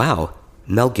go, wow,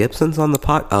 Mel Gibson's on the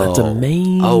pod. Oh, that's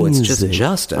amazing. Oh, it's just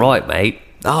Justin. Right, mate.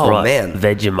 Oh, right. man.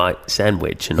 Vegemite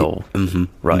sandwich and all. Mm-hmm.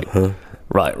 Right.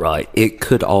 Right. It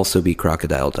could also be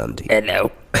Crocodile Dundee.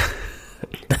 Hello.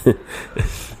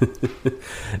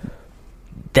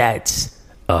 That's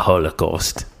a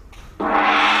Holocaust.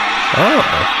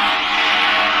 Oh.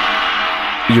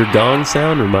 Your gong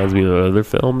sound reminds me of another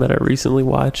film that I recently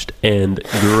watched and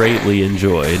greatly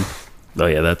enjoyed. Oh,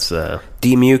 yeah, that's...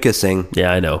 Demucusing.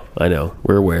 yeah, I know.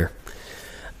 We're aware.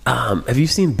 Have you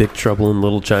seen Big Trouble in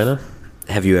Little China?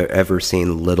 Have you ever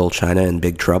seen Little China in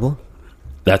Big Trouble?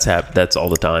 That's all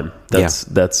the time.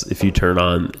 That's if you turn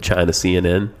on China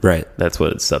CNN. Right. That's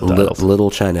what it's subtitled. Little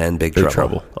China and Big Big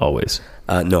Trouble. Trouble, always.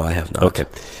 No, I have not. Okay.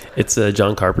 It's a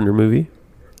John Carpenter movie.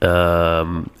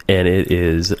 And it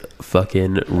is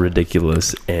fucking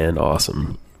ridiculous and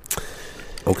awesome.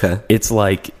 Okay. It's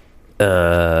like,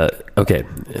 okay,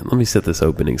 let me set this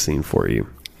opening scene for you.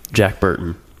 Jack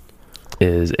Burton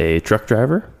is a truck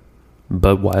driver.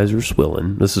 Budweiser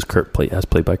Swillen. This is as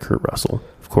played by Kurt Russell,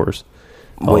 of course.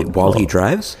 Wait, while he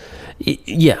drives?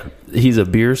 Yeah, he's a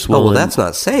beer swillen. Oh, well, that's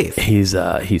not safe. He's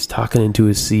talking into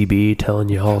his CB, telling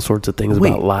you all sorts of things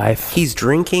about life. He's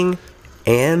drinking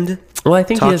and Well, I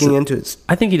think talking into his...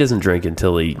 I think he doesn't drink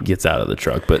until he gets out of the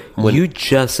truck. But when You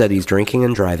just said he's drinking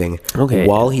and driving Okay.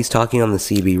 while he's talking on the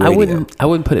CB radio. I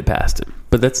wouldn't put it past him.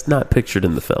 But that's not pictured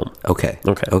in the film. Okay.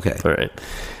 Okay. All right.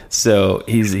 So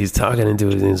he's talking into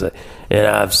it, and he's like, and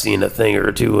I've seen a thing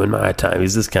or two in my time.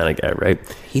 He's this kind of guy, right?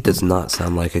 He does not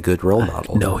sound like a good role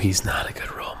model. No, he's not a good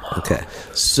role model. Okay.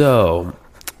 So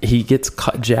he gets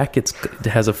caught. Jack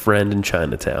has a friend in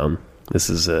Chinatown. This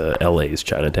is LA's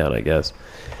Chinatown, I guess.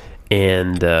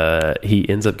 And he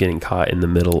ends up getting caught in the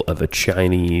middle of a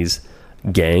Chinese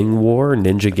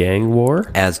ninja gang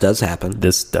war. As does happen.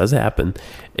 This does happen.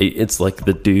 It's like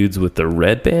the dudes with the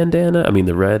red bandana. I mean,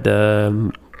 the red,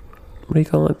 what do you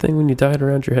call that thing when you tie it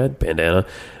around your head? Bandana.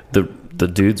 The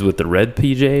dudes with the red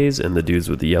PJs and the dudes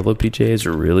with the yellow PJs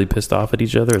are really pissed off at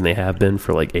each other, and they have been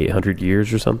for like 800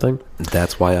 years or something.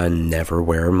 That's why I never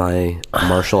wear my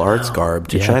martial arts garb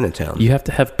to Yeah. Chinatown. You have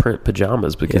to have print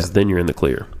pajamas because then you're in the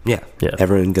clear. Yeah. Yeah.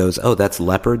 Everyone goes, oh, that's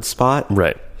leopard spot?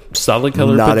 Right. Solid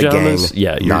color Not a pajamas. gang.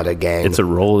 Yeah. Not a gang. It's a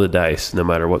roll of the dice, no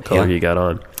matter what color Yeah. you got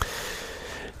on.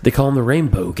 They call them the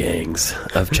rainbow gangs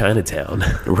of Chinatown.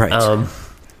 Right.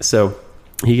 So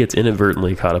he gets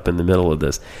inadvertently caught up in the middle of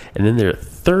this. And then their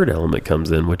third element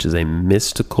comes in, which is a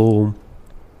mystical,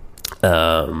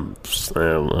 I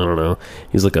don't know.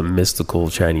 He's like a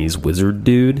mystical Chinese wizard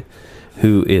dude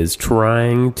who is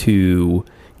trying to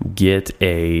get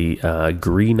a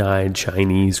green-eyed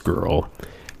Chinese girl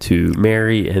to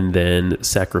marry and then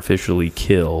sacrificially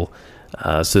kill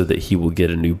so that he will get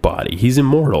a new body. He's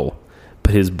immortal,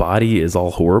 but his body is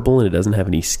all horrible and it doesn't have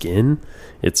any skin.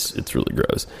 It's really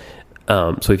gross.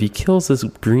 So if he kills this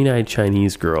green-eyed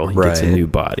Chinese girl, he gets a Right. new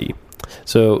body.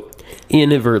 So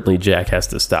inadvertently, Jack has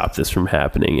to stop this from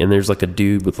happening. And there's like a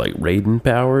dude with like Raiden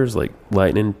powers, like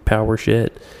lightning power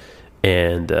shit.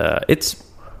 And it's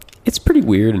pretty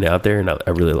weird and out there, and I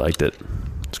really liked it.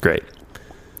 It's great.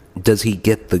 Does he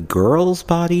get the girl's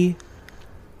body?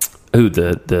 Ooh,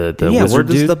 the Yeah, wizard where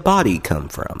does dude? the body come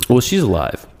from? Well, she's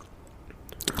alive.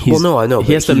 No, I know, He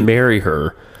but has to marry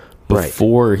her Right.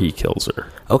 before he kills her.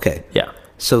 Okay. Yeah.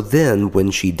 So then when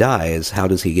she dies, how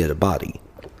does he get a body?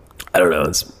 I don't know.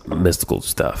 It's mystical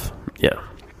stuff. Yeah.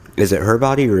 Is it her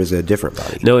body or is it a different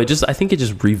body? No, I think it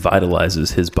just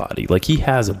revitalizes his body. Like, he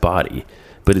has a body,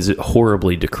 but is it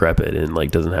horribly decrepit and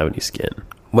like doesn't have any skin?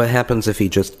 What happens if he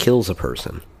just kills a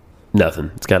person?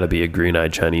 Nothing. It's got to be a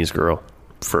green-eyed Chinese girl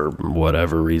for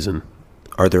whatever reason.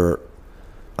 Are there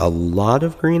a lot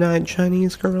of green-eyed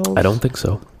Chinese girls? I don't think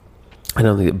so.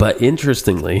 But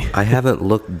interestingly, I haven't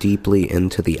looked deeply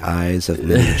into the eyes of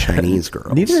many Chinese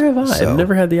girls. neither have I. so- I've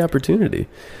never had the opportunity.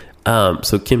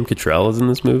 So Kim Cattrall is in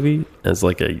this movie as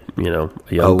like a young Oh,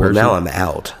 well, person. now I'm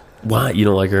out. Why? You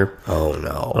don't like her? Oh,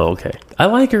 no. Oh, okay. I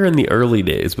like her in the early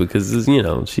days because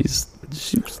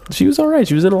she was all right.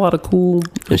 She was in a lot of cool.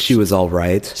 She was all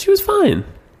right. She was fine.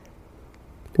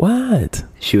 What?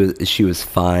 She was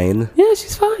fine. Yeah,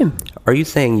 she's fine. Are you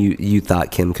saying you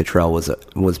thought Kim Cattrall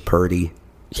was purty?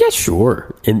 Yeah,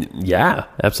 sure. And yeah,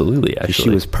 absolutely. Actually, She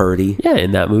was purty. Yeah,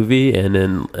 in that movie, and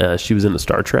then she was in the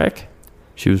Star Trek.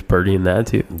 She was purty in that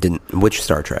too. Which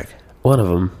Star Trek? One of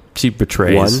them. She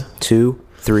betrays. 1, 2,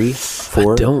 3,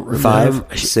 4, I don't remember.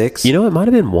 5, 6. You know, it might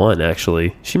have been 1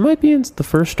 actually. She might be in the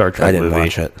first Star Trek I didn't movie.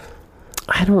 watch it.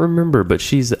 I don't remember, but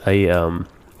she's a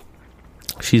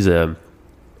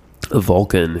a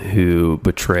Vulcan who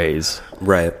betrays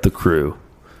Right. the crew.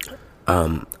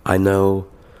 I know.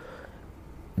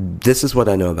 This is what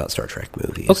I know about Star Trek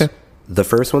movies. Okay. The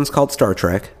first one's called Star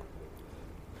Trek.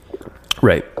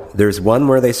 Right. There's one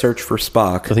where they search for I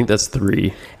Spock, think that's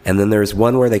 3. and then there's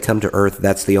one where they come to Earth.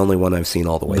 That's the only one I've seen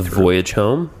all the way The through. Voyage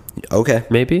Home, Okay,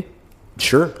 maybe?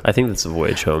 sure. I think that's the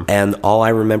Voyage Home. And all I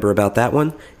remember about that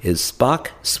one is Spock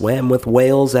swam with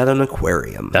whales at an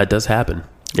aquarium. That does happen.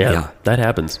 Yeah, Yeah. that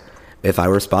happens. If I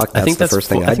were Spock, that's I think the that's first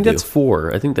thing I I'd think do. that's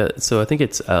 4. I think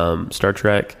it's Star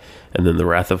Trek and then The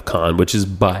Wrath of Khan, which is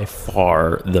by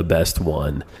far the best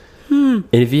one. And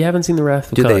if you haven't seen The Wrath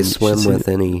of Do Khan, they you should swim see with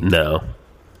it. any? No.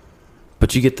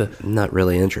 But you get the Not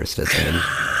really interested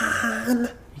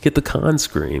in. Khan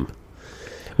scream,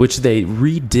 which they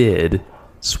redid,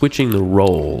 switching the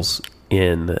roles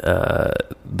in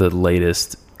the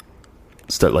latest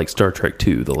Star Trek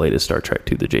 2, the latest Star Trek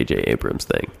 2, the J.J. Abrams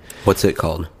thing. What's it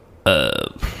called? I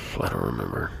don't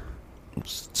remember.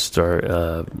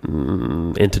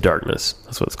 Into Darkness.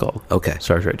 That's what it's called. Okay.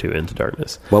 Star Trek 2, Into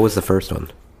Darkness. What was the first one?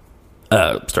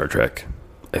 Star Trek,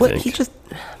 I What? think. He just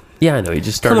Yeah, I know. He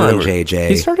just started Come on, over. JJ.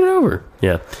 He started over.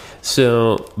 Yeah.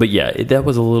 So, but yeah, that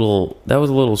was a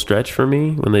little stretch for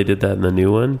me when they did that in the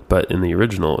new one. But in the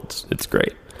original, it's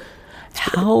great.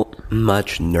 how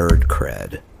much nerd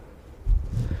cred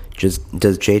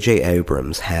does J.J.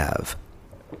 Abrams have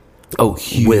Oh,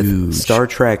 with Star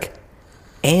Trek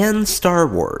and Star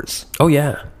Wars? Oh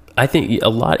yeah, I think a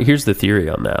lot. Here's the theory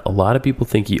on that. A lot of people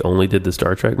think he only did the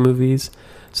Star Trek movies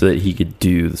so that he could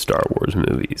do the Star Wars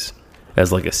movies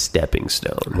as like a stepping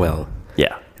stone. Well,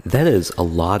 Yeah. that is a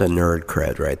lot of nerd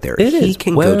cred right there. It He is.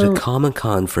 can Well- go to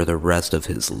Comic-Con for the rest of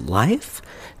his life,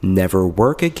 never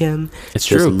work again. It's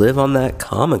just true. live on that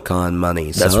Comic-Con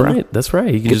money, That's son. right. That's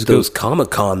right. He can Get just those go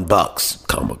Comic-Con bucks.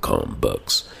 Comic-Con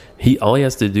bucks. All he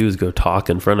has to do is go talk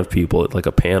in front of people at like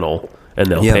a panel, and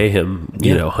they'll Yeah. pay him,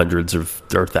 Yeah. hundreds or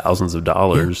thousands of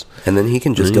dollars. And then he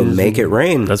can just go make it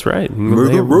rain. That's right. He can go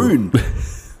Make it pay rain.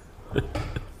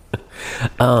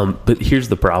 But here's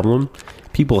the problem: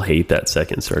 people hate that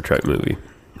second Star Trek movie.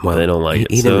 Well, they don't like he,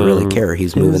 it. He didn't So, really care.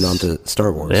 He's moving on it's- to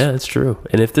Star Wars. Yeah, it's true.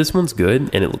 And if this one's good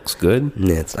and it looks good,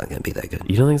 Nah, it's not going to be that good.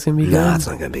 you don't think it's gonna be good? Nah, it's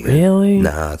not going to be good. Really?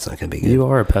 Nah, it's not going to be good. You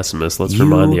are a pessimist. Let's You-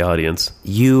 remind the audience.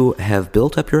 You have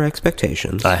built up your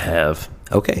expectations. I have.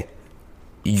 Okay.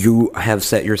 You have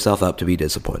set yourself up to be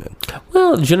disappointed.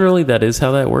 Well, generally that is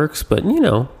how that works, but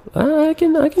I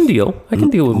can deal. I can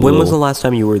deal with. When was the last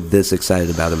time you were this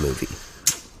excited about a movie?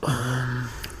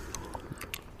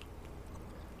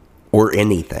 Or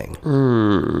anything?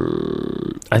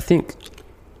 I think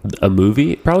a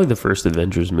movie, probably the first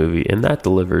Avengers movie, and that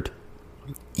delivered.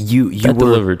 You That were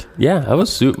delivered. Yeah, I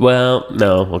was well,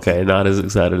 no, okay, not as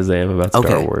excited as I am about Star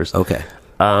okay. Wars. Okay.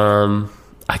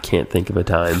 I can't think of a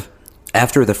time.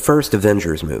 After the first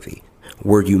Avengers movie,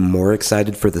 were you more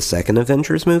excited for the second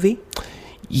Avengers movie?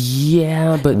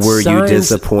 Yeah, but Were you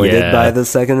disappointed by the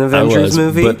second Avengers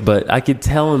movie? But I could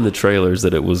tell in the trailers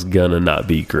that it was gonna not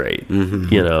be great.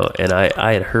 Mm-hmm. And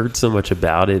I had heard so much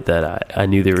about it that I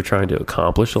knew they were trying to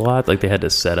accomplish a lot. Like they had to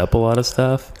set up a lot of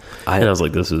stuff, and I was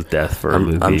like, "This is death for a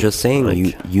movie." I'm just saying, Like,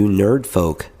 you nerd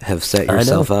folk have set I know.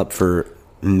 yourself up for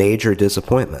major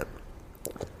disappointment.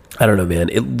 I don't know, man.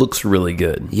 It looks really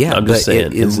good. Yeah, I'm just but saying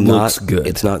it is it looks not good.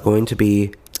 It's not going to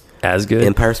be as good.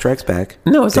 Empire Strikes Back.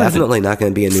 No, it's not. definitely not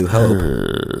going to be A New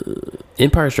Hope.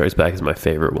 Empire Strikes Back is my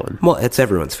favorite one. Well, it's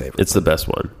everyone's favorite. It's the best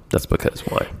one. That's because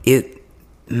why? It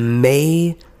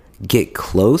may get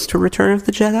close to Return of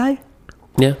the Jedi,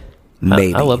 Yeah,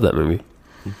 Maybe. I love that movie.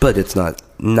 but it's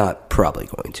not probably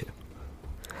going to.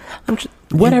 I'm just,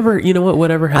 Whatever, you know what?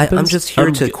 Whatever happens, I'm just here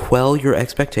to quell your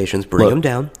expectations, bring Look. them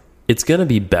down. It's gonna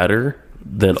be better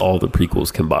than all the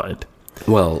prequels combined.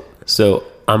 Well, So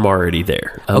I'm already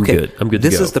there. I'm okay. good. I'm good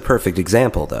This to go. is the perfect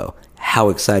example, though. How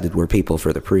excited were people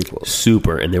for the prequels?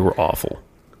 Super, and they were awful.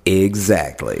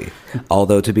 Exactly.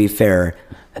 Although, to be fair,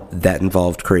 that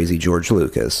involved crazy George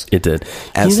Lucas. It did.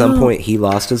 At You some know, point, he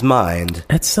lost his mind.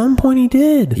 At some point, he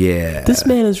did. Yeah. This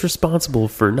man is responsible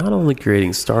for not only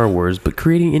creating Star Wars, but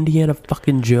creating Indiana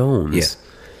fucking Jones.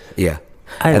 Yeah.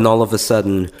 And all of a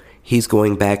sudden, he's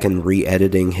going back and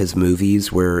re-editing his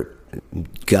movies where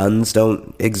guns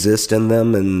don't exist in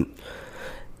them, and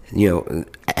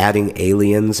adding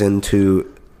aliens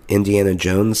into Indiana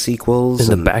Jones sequels.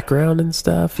 In the background and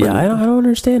stuff. Yeah, I don't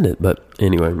understand it. But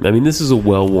anyway, I mean, this is a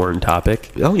well-worn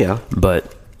topic. Oh, yeah.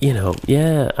 But,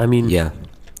 yeah, I mean... Yeah.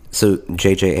 So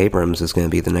J.J. Abrams is going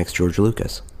to be the next George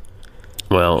Lucas.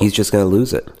 Well, He's just going to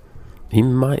lose it.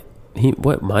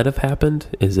 what might have happened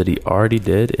is that he already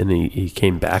did, and he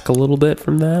came back a little bit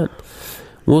from that.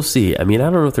 We'll see. I mean, I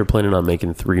don't know if they're planning on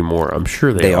making 3 more. I'm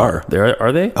sure They are.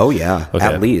 Are they? Oh yeah, Okay.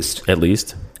 at least. At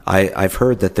least. I've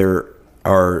heard that there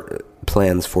are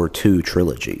plans for 2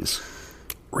 trilogies.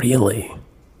 Really?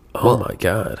 Oh my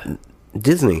god.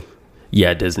 Disney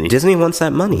Yeah, Disney. Disney wants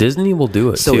that money. Disney will do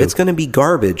it So too. it's going to be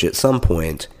garbage at some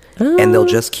point, and they'll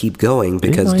just keep going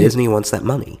because might. Disney wants that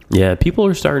money. Yeah, people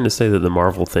are starting to say that the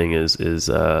Marvel thing is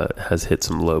has hit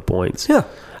some low points. Yeah.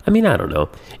 I mean, I don't know.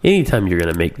 Anytime you're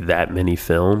going to make that many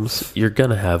films, you're going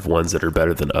to have ones that are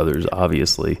better than others,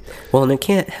 obviously. Well, and it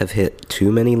can't have hit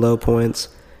too many low points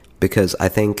because I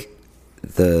think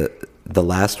the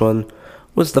last one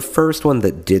was the first one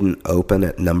that didn't open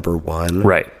at number 1.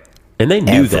 Right. And they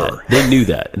knew Ever. that. They knew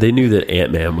that. They knew that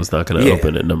Ant-Man was not going to Yeah.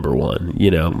 open at number 1.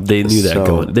 You know, they knew that So-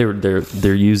 going.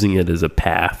 They're using it as a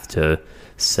path to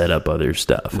set up other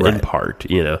stuff in Right. part,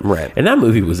 you know. Right. And that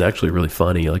movie was actually really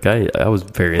funny. Like I was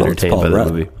very Well, it's entertained by Paul that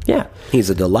Rudd. movie. Yeah. He's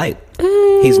a delight.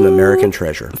 He's an American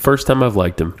treasure. First time I've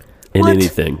liked him in What?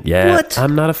 anything. Yeah. What?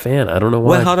 I'm not a fan. I don't know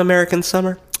why. Wet Hot American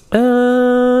Summer?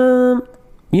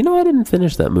 You know, I didn't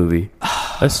finish that movie.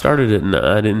 I started it and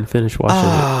I didn't finish watching it.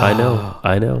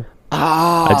 I know.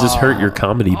 I just hurt your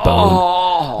comedy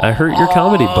bone. I hurt your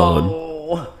comedy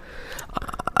bone.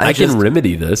 I can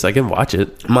remedy this. I can watch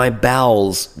it. My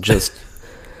bowels just,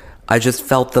 I just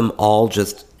felt them all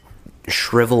just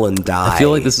shrivel and die. I feel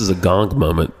like this is a Gong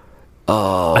moment.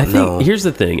 I think no. here's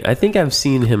the thing. I think I've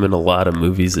seen him in a lot of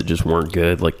movies that just weren't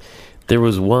good. Like there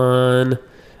was one,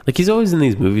 like he's always in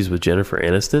these movies with Jennifer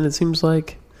Aniston. It seems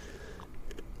like,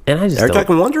 and I just Are you don't.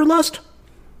 talking Wanderlust?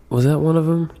 Was that one of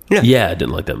them? Yeah. I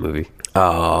didn't like that movie.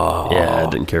 Oh. Yeah, I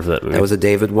didn't care for that movie. That was a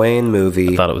David Wayne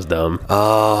movie. I thought it was dumb.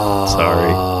 Oh.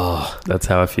 Sorry. That's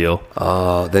how I feel.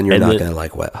 Oh, then you're And not then- going to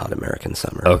like Wet Hot American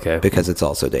Summer. Okay. Because it's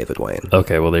also David Wayne.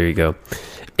 Okay, well there you go.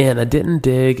 And I didn't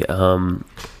dig.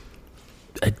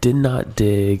 I did not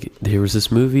dig. There was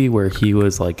this movie where he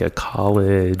was like a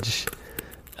college.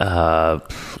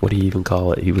 What do you even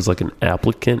call it? He was like an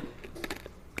applicant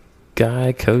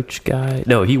guy, coach guy.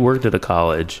 No, he worked at a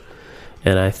college,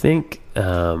 and I think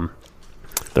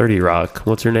 30 Rock.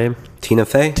 What's her name? Tina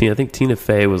Fey? I think Tina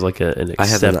Fey was like an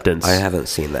acceptance. I haven't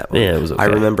seen that one. Yeah, it was okay. I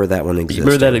remember that one existed. You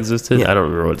remember that existed? Yeah. I don't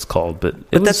remember what it's called, but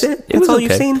That's it? That's all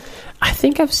you've seen? I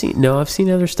think I've seen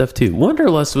other stuff too.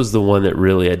 Wanderlust was the one that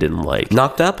really I didn't like.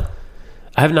 Knocked Up?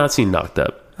 I have not seen Knocked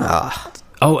Up. Ah.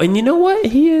 Oh, and you know what?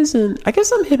 He is in. I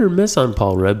guess I'm hit or miss on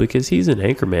Paul Rudd because he's in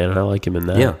Anchorman, and I like him in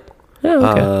that. Yeah. Yeah.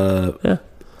 Okay. Yeah.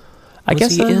 I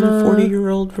guess he I'm, in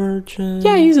 40-Year-Old Virgin?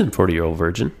 Yeah, he's in 40-Year-Old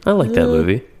Virgin. I like that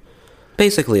movie.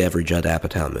 Basically every Judd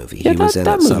Apatow movie Yeah, he was in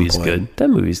that at some movie's point. good. That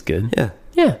movie's good. Yeah.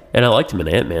 Yeah, and I liked him in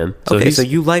Ant-Man. Okay, so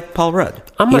you like Paul Rudd.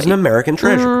 I'm He's like- an American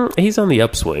treasure. He's on the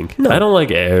upswing. No. I don't like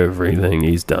everything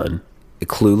he's done.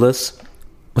 Clueless?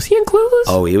 Was he in Clueless?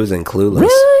 Oh, he was in Clueless.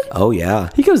 Really? Oh, yeah.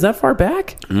 He goes that far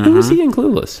back? Who was he in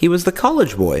Clueless? He was the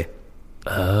college boy.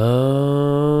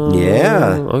 Oh.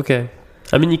 Yeah. Okay.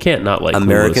 I mean, you can't not like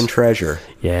American Clueless. treasure.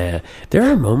 Yeah. There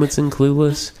are moments in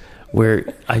Clueless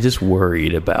where I just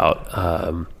worried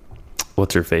about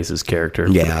what's her face's character.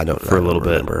 Yeah, I don't for a little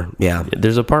remember. bit. Yeah.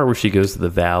 There's a part where she goes to the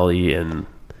valley and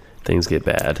things get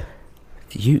bad.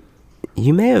 You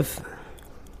may have...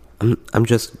 I'm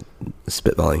just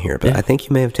spitballing here, but Yeah. I think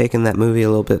you may have taken that movie a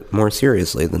little bit more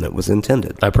seriously than it was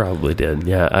intended. I probably did.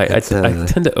 Yeah, I It's,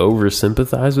 tend to over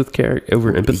empathize with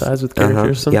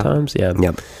characters sometimes. Yeah.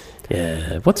 Yep.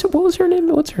 Yeah. What was her name?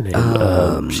 What's her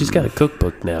name? She's got a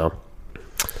cookbook now,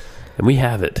 and we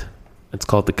have it. It's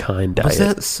called The Kind Diet. Was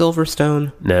that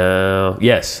Silverstone? No.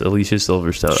 Yes, Alicia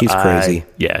Silverstone. She's crazy.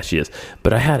 Yeah, she is.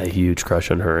 But I had a huge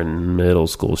crush on her in middle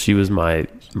school. She was my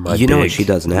You know what big she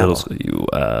does now? middle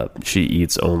school- she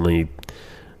eats only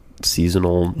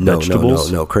seasonal No,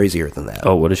 vegetables. no, crazier than that.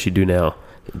 Oh, what does she do now?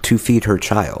 To feed her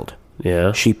child,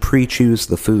 Yeah. she pre-chews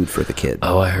the food for the kid.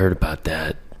 Oh, I heard about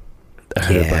that. I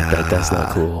heard about that. That's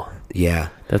not cool. Yeah.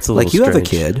 That's a like little you have a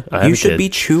strange. kid. I have You a should kid. be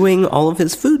chewing all of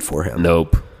his food for him.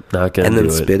 Nope. Not gonna And then do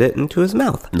it. spit it into his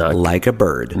mouth. Not- like a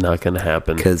bird. Not gonna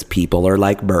happen. Because people are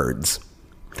like birds.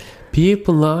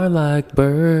 People are like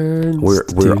birds.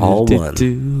 We're all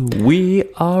one. We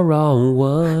are all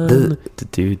one.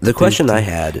 The question I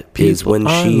had is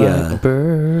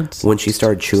when she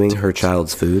started chewing her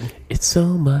child's food, It's so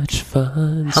much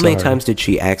fun. how many times did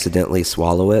she accidentally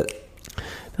swallow it?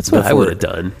 That's what I before- would have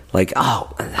done. Like,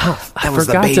 that I was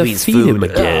the forgot to baby's feed food. him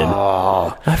again.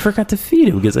 Oh. I forgot to feed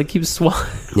him because I keep swallowing.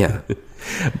 Yeah.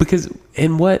 Because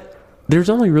there's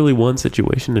only really one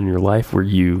situation in your life where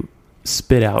you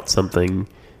spit out something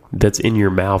that's in your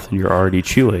mouth and you're already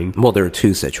chewing. Well, there are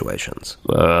two situations.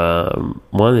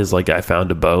 One is like I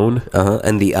found a bone.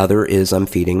 And the other is I'm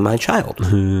feeding my child.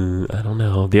 I don't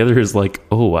know. The other is like,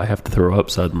 oh, I have to throw up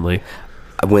suddenly.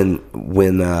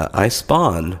 When I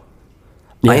spawn,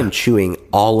 I am chewing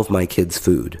all of my kids'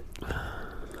 food,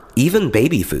 even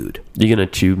baby food. You gonna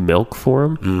chew milk for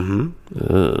them?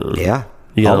 Yeah,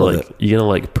 You all gonna of it. you gonna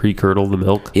like pre-curdle the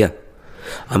milk? Yeah,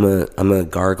 I'm gonna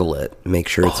gargle it, make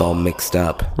sure it's all mixed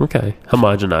up. Okay,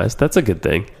 homogenized. That's a good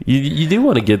thing. You do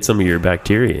want to get some of your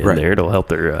bacteria in Right. there. It'll help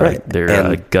their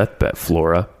And- gut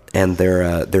flora. And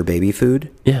their baby food.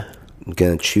 Yeah. I'm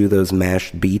gonna chew those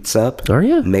mashed beets up. Are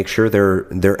ya? Make sure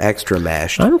they're extra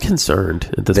mashed. I'm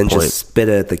concerned at this Then point. just spit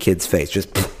it at the kid's face. Just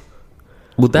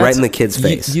Well, that's, right in the kid's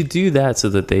face. You do that so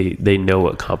that they know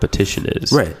what competition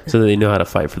is. Right. So that they know how to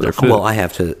fight for their food. well, I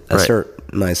have to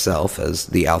assert myself as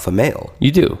the alpha male. You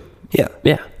do. Yeah.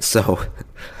 Yeah. So,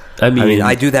 I mean,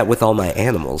 I do that with all my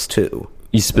animals too.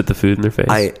 you spit the food in their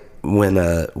face?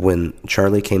 When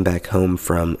Charlie came back home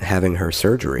from having her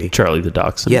surgery, Charlie the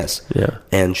dachshund? yes, Yeah.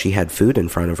 and she had food in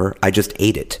front of her, I just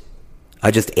ate it. I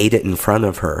just ate it in front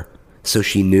of her, so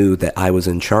she knew that I was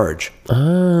in charge.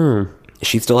 Oh,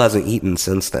 She still hasn't eaten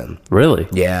since then. really?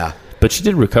 Yeah, But she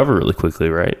did recover really quickly,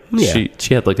 right? Yeah.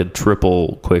 She had like a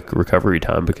triple quick recovery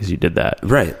time because you did that.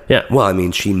 right. Yeah. Well, I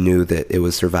mean, she knew that it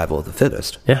was survival of the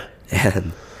fittest, Yeah.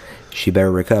 and she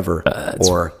better recover,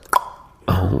 or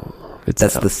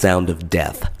that's the sound of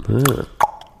death.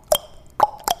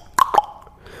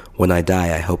 When I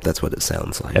die, I hope that's what it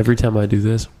sounds like. Every time I do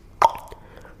this,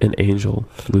 an angel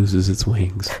loses its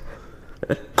wings.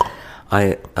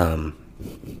 I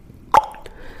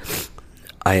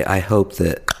hope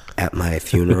that at my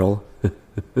funeral,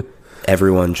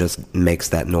 everyone just makes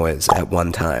that noise at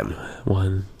one time.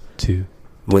 1, 2.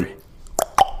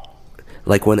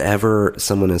 Whenever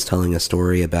someone is telling a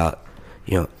story about,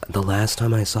 the last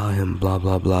time I saw him, blah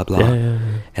blah blah blah, Yeah.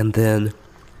 and then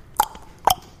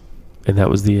And that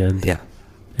was the end. yeah,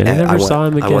 And I never saw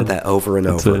him again. I want that over and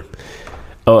That's over. it.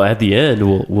 Oh, at the end,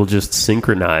 we'll just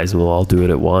synchronize. We'll all do it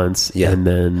at once. Yeah, And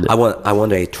then I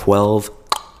want a 12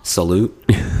 salute.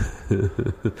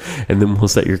 and then we'll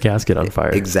set your casket on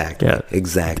fire. Exactly. Yeah.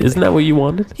 Exactly. Isn't that what you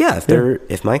wanted? Yeah,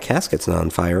 if my casket's not on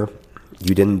fire,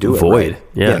 you didn't do it Void. right.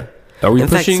 Yeah. Are we In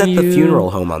fact, pushing set the you-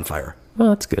 funeral home on fire. Well,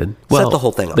 that's good. Well, the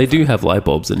whole thing on They do have light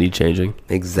bulbs that need changing.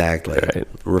 Exactly. Right.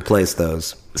 Replace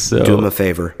those. So do them a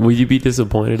favor. Will you be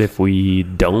disappointed if we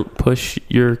don't push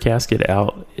your casket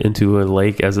out into a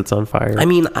lake as it's on fire? I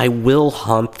mean, I will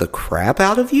haunt the crap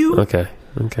out of you, Okay.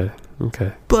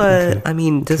 but I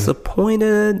mean,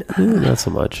 disappointed. Not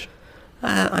so much.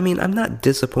 I mean, I'm not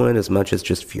disappointed as much as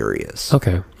just furious.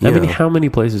 Okay. I You mean, know. how many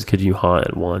places could you haunt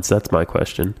at once? That's my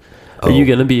question. Are you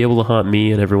going to be able to haunt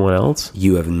me and everyone else?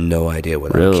 You have no idea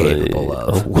what Really? I'm capable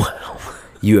of. Oh, wow.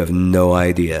 You have no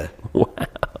idea.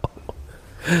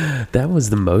 That was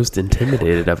the most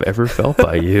intimidated I've ever felt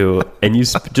by you. And you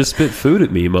just spit food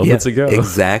at me moments ago.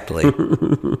 Exactly.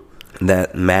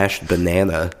 That mashed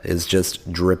banana is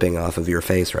just dripping off of your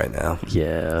face right now.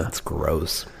 Yeah. That's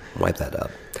gross. Wipe that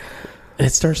up. It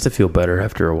starts to feel better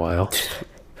after a while.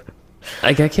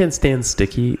 Like, I can't stand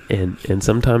sticky, and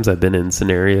sometimes I've been in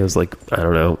scenarios like, I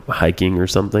don't know, hiking or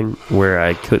something, where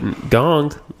I couldn't gong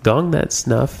that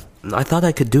snuff. I thought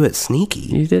I could do it sneaky.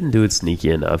 You didn't do it sneaky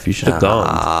enough. You should have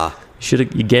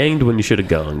gonged. You ganged when you should have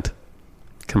gonged.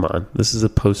 Come on, this is a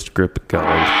postscript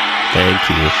gong. Thank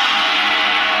you.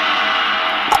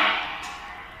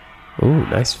 Oh,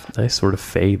 nice sort of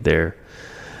fade there.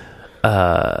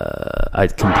 I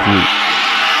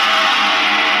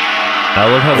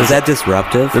love how Is that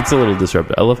disruptive? That's a little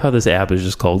disruptive. I love how this app is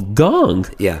just called Gong.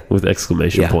 Yeah. With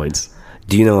exclamation Yeah. points.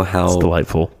 Do you know It's how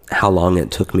delightful. long it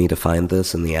took me to find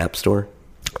this in the App Store?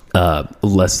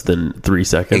 Less than 3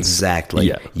 seconds. Exactly.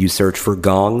 Yeah. You search for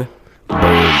gong,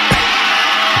 Boom.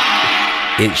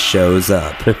 it shows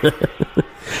up.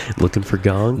 Looking for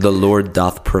Gong? The Lord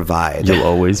doth provide. You'll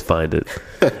always find it.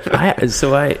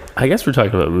 I guess we're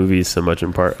talking about movies so much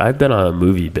in part. I've been on a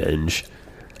movie binge.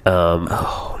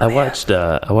 I watched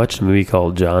a movie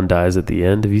called John Dies at the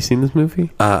End. Have you seen this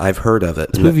movie? I've heard of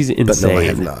it. This movie's insane. But no, I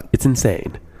have not. It's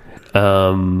insane.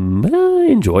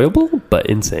 Enjoyable, but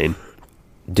insane.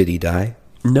 Did he die?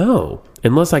 No,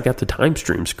 unless I got the time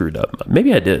stream screwed up.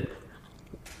 Maybe I did.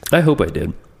 I hope I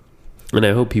did, and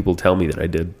I hope people tell me that I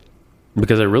did,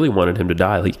 because I really wanted him to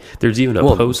die. Like, there's even a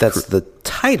post. That's the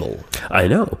title. I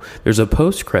know. There's a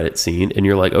post-credit scene, and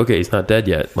you're like, okay, he's not dead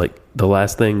yet. Like, the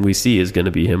last thing we see is going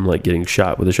to be him, like, getting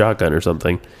shot with a shotgun or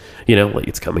something. You know, like,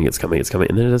 it's coming, and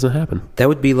then it doesn't happen. That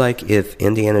would be like if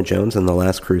Indiana Jones and the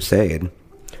Last Crusade,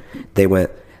 they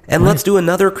went, And let's do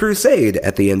another crusade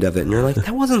at the end of it. And you're like,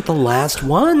 that wasn't the last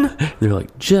one. And they're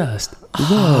like, just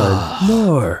one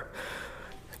more.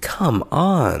 Come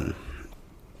on.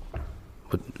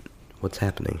 What's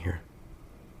happening here?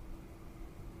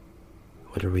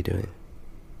 What are we doing?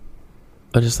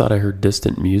 I just thought I heard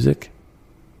distant music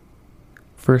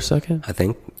for a second. I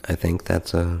think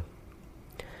that's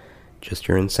just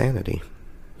your insanity.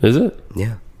 Is it?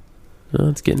 Yeah. Oh,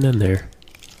 it's getting in there.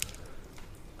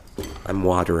 I'm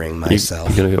watering myself.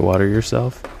 You gonna go water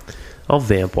yourself? I'll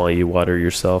vamp while you water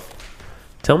yourself.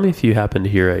 Tell me if you happen to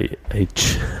hear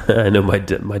I know my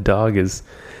dog is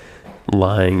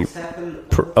lying.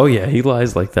 Oh yeah, he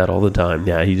lies like that all the time.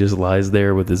 Yeah, he just lies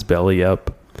there with his belly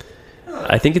up.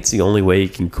 I think it's the only way he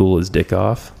can cool his dick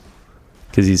off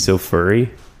because he's so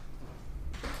furry.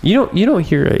 You don't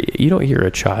hear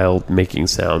a child making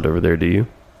sound over there, do you?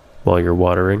 While you're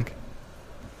watering.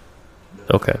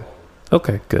 Okay,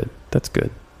 good. That's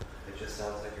good. It just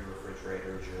sounds like your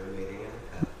refrigerator is urinating in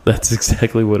a cup. That's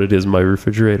exactly what it is. My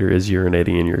refrigerator is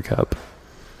urinating in your cup.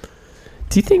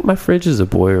 Do you think my fridge is a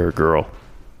boy or a girl?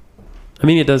 I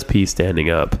mean, it does pee standing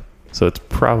up, so it's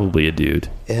probably a dude.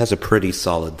 It has a pretty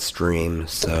solid stream,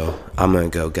 so I'm gonna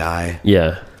go guy.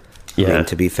 Yeah. I mean,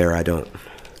 to be fair, I don't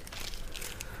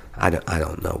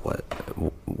know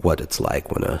what it's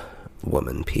like when a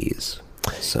woman pees.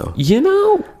 So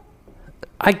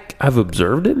I've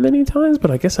observed it many times,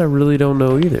 but I guess I really don't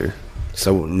know either.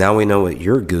 So now we know what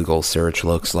your Google search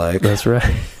looks like. That's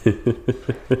right.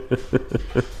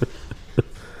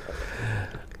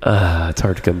 It's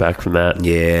hard to come back from that.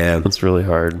 Yeah. It's really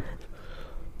hard.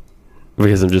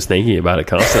 Because I'm just thinking about it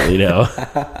constantly now.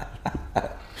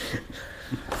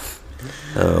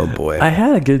 Oh boy. I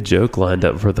had a good joke lined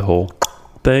up for the whole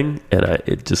thing, and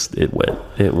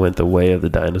it went the way of the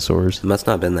dinosaurs. It must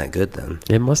not have been that good then.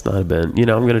 It must not have been.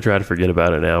 I'm going to try to forget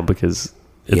about it now because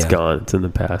it's gone. It's in the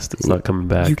past. It's not coming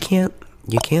back. You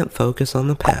can't focus on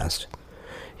the past.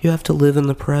 You have to live in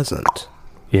the present.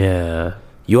 Yeah.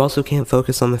 You also can't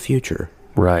focus on the future.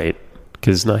 Right.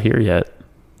 Because it's not here yet.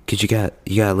 Because you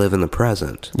gotta live in the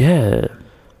present. Yeah.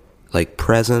 Like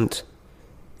present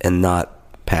and not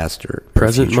past or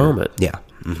present future. moment. Yeah.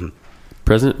 Mm-hmm.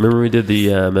 Present. Remember we did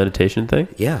the meditation thing?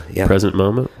 Yeah. Present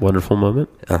moment. Wonderful moment.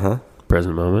 Uh-huh.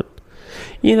 Present moment.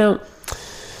 There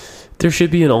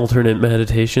should be an alternate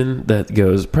meditation that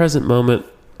goes present moment,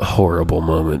 horrible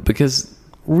moment. Because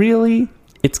really,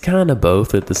 it's kind of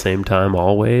both at the same time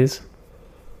always.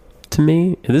 To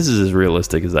me, and this is as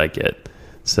realistic as I get.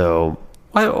 So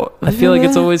I feel like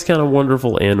it's always kind of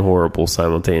wonderful and horrible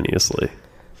simultaneously.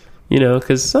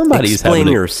 Because somebody's Explain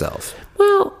yourself.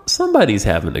 Well, somebody's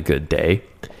having a good day,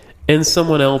 and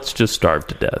someone else just starved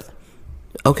to death.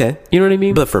 Okay. You know what I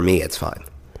mean? But for me, it's fine.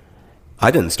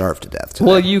 I didn't starve to death today.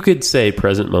 Well, you could say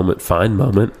present moment, fine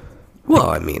moment. Well,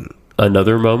 I mean,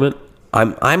 Another moment,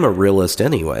 I'm a realist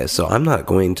anyway, so I'm not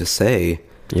going to say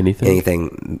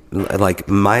anything like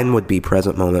mine would be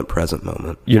present moment.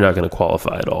 You're not going to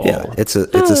qualify at all. Yeah, it's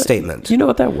a statement. You know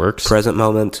what that works? Present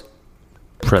moment.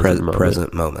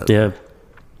 Present moment. Yeah.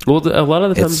 Well, a lot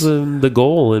of the times the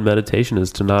goal in meditation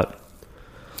is to not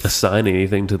assign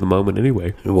anything to the moment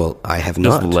anyway. Well, I have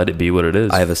Just not. let it be what it is.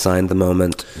 I have assigned the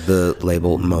moment the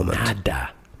label moment.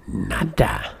 Nada.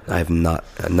 I have not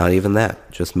even that.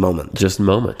 Just moment. Just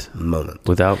moment.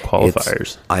 Without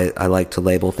qualifiers. I like to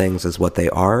label things as what they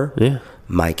are. Yeah.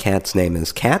 My cat's name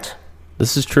is Cat.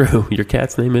 This is true. Your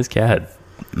cat's name is Cat.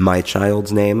 My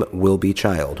child's name will be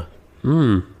Child.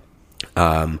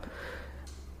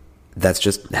 That's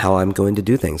just how I'm going to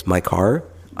do things. My car,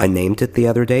 I named it the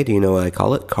other day. Do you know what I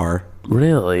call it? Car.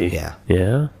 Really? Yeah.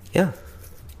 Yeah? Yeah.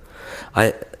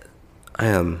 I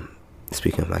am,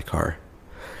 speaking of my car,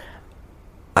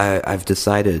 I've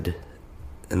decided,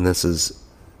 and this is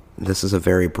a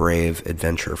very brave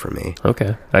adventure for me.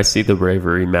 Okay. I see the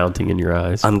bravery mounting in your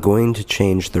eyes. I'm going to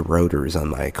change the rotors on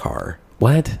my car.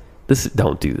 What?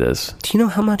 Don't do this. Do you know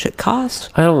how much it costs?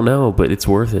 I don't know, but it's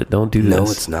worth it. Don't do this. No,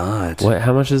 it's not. What?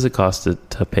 How much does it cost to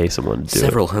pay someone to do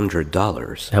Several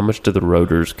 $100s. How much do the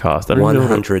rotors cost? I don't know.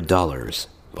 $100.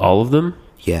 All of them?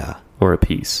 Yeah. Or a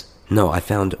piece? No, I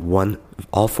found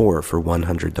all four for $100.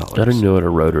 I don't even know what a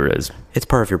rotor is. It's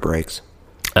part of your brakes.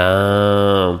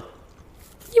 You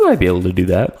might be able to do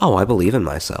that. Oh, I believe in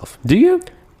myself. Do you?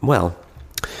 Well,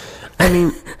 I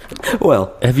mean,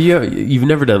 well, have you've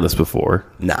never done this before?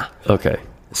 Nah. Okay.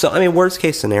 So, I mean, worst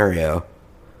case scenario,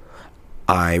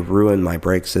 I ruin my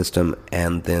brake system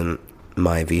and then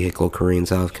my vehicle careens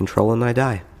out of control and I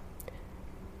die.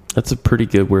 That's a pretty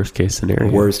good worst case scenario.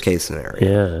 Worst case scenario.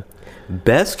 Yeah.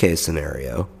 Best case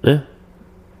scenario, Yeah.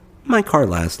 my car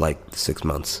lasts like 6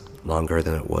 months longer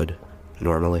than it would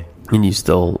normally. And you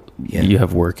still Yeah. you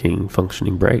have working,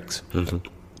 functioning brakes.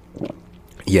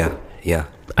 Yeah, yeah.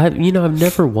 I've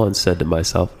never once said to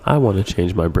myself, I want to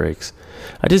change my brakes.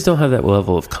 I just don't have that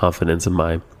level of confidence in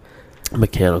my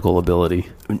mechanical ability.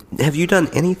 Have you done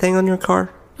anything on your car?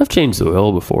 I've changed the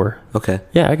oil before. Okay.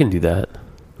 Yeah, I can do that.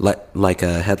 Like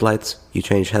headlights? You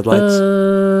change headlights?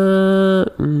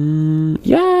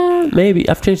 Yeah, maybe.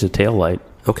 I've changed the tail light.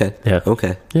 Okay. Yeah.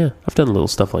 Okay. Yeah, I've done little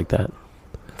stuff like that.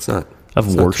 It's not. I've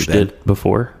it's not too washed bad. it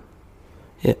before.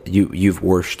 Yeah, you've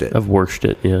washed it. I've washed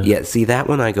it, yeah. Yeah, see that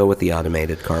one I go with the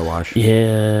automated car wash.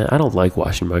 Yeah, I don't like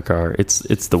washing my car. It's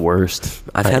the worst.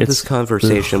 I've had It's- this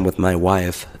conversation with my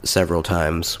wife several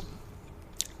times.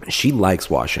 She likes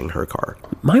washing her car.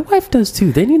 My wife does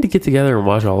too. They need to get together and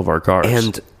wash all of our cars.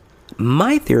 And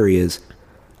my theory is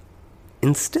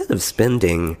instead of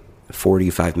spending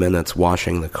 45 minutes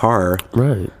washing the car,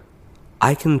 right.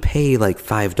 I can pay like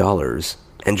 $5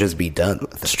 and just be done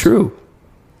with it. It's true.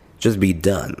 Just be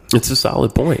done. It's a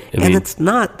solid point. I And mean, it's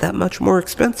not that much more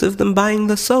expensive than buying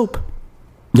the soap.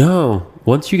 no.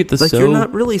 Once you get the Like soap you're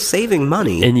not really saving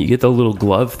money. and you get the little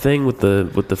glove thing with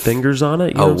the fingers on it,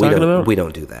 you know what I'm talking about? we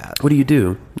don't do that. What do you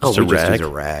do? Oh, Just a we just rag? use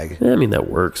a rag. Yeah, I mean,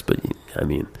 that works, but I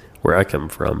mean, where I come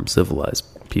from, civilized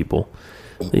people,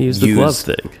 they use the glove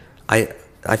thing.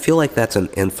 I feel like that's an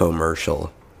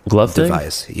infomercial Glove thing?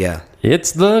 device. Yeah.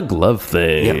 It's the glove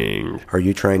thing. Are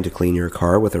you trying to clean your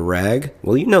car with a rag?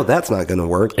 Well, you know that's not going to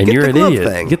work. And Get you're the an glove idiot.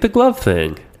 thing. Get the glove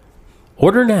thing.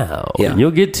 Order now, Yeah. and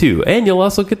you'll get 2. And you'll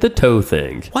also get the toe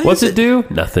thing. Why What's is it it- do?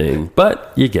 Nothing.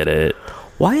 But you get it.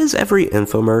 Why is every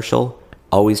infomercial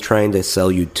always trying to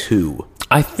sell you 2?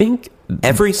 I think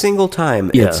Every single time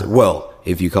Yeah. it's, well,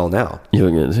 if you call now, you'll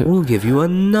get it. we'll give you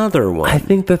another one. I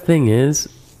think the thing is,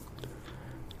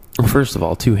 first of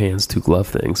all, 2 hands, 2 glove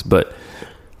things. But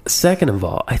second of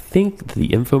all, I think the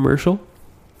infomercial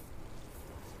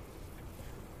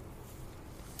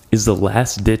is the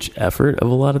last ditch effort of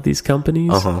a lot of these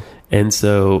companies. Uh-huh. And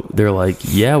so they're like,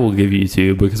 yeah, we'll give you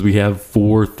 2 because we have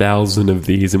 4,000 of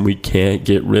these and we can't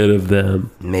get rid of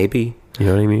them. Maybe. You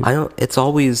know what I mean? I don't, it's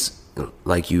always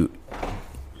like you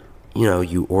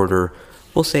order,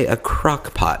 we'll say a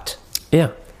crock pot.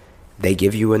 Yeah. They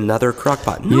give you another crock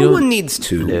pot. No don't- one needs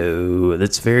 2. No,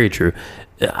 that's very true.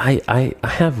 I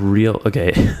have real,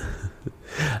 okay.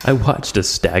 I watched a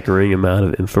staggering amount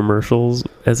of infomercials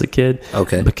as a kid.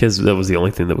 Okay. Because that was the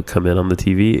only thing that would come in on the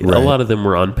TV. Right. A lot of them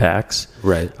were on PAX.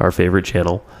 Right. Our favorite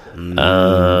channel.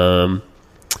 To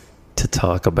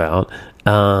talk about.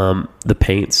 The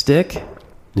paint stick.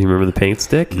 Do you remember the paint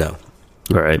stick? No.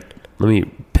 All right. Let me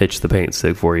pitch the paint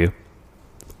stick for you.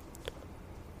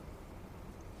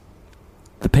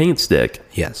 The paint stick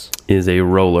Yes. is a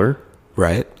roller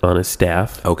Right. on a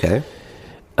staff. Okay.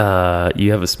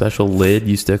 You have a special lid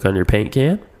you stick on your paint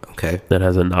can Okay. that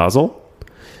has a nozzle.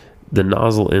 The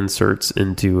nozzle inserts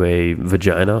into a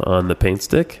vagina on the paint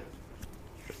stick.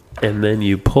 And then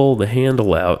you pull the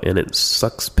handle out and it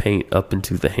sucks paint up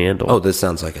into the handle. Oh, this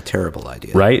sounds like a terrible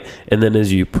idea. Right? And then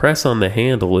as you press on the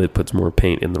handle, it puts more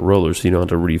paint in the roller so you don't have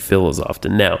to refill as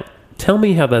often. Now, tell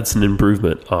me how that's an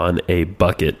improvement on a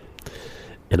bucket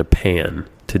and a pan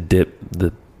to dip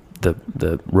the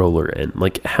roller in.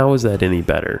 Like, how is that any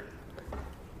better?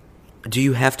 Do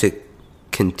you have to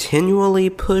continually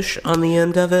push on the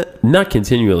end of it? Not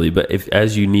continually, but if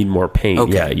as you need more paint,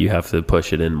 Okay. yeah, you have to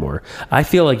push it in more. I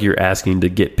feel like you're asking to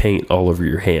get paint all over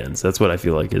your hands. That's what I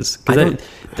feel like is because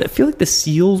I feel like the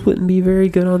seals wouldn't be very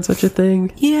good on such a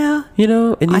thing. Yeah. You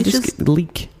know, and you I just just- get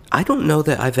leak. I don't know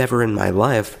that I've ever in my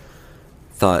life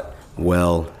thought,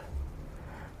 well,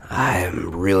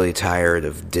 I'm really tired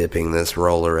of dipping this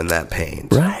roller in that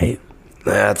paint. Right.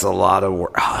 That's a lot of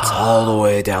work. Oh, it's all the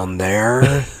way down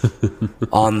there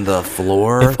on the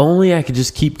floor. If only I could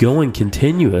just keep going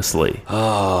continuously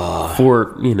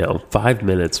for 5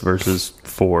 minutes versus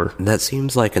 4. That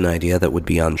seems like an idea that would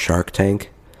be on Shark Tank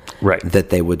Right. that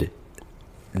they would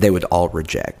all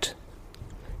reject.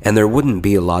 And there wouldn't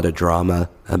be a lot of drama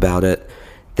about it.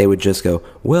 They would just go,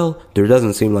 well, there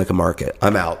doesn't seem like a market.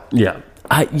 I'm out. Yeah.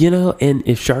 And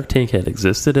if Shark Tank had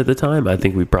existed at the time, I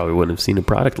think we probably wouldn't have seen a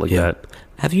product like that.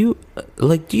 Have you,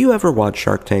 do you ever watch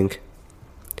Shark Tank?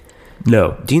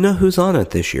 No. Do you know who's on it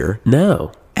this year?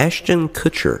 No. Ashton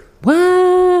Kutcher.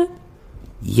 What?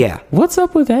 Yeah. What's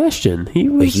up with Ashton?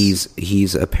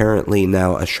 He's apparently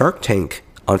now a Shark Tank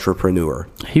entrepreneur.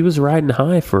 He was riding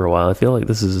high for a while. I feel like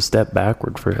this is a step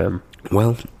backward for him.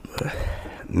 Well,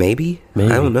 maybe. I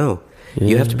don't know.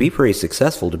 You have to be pretty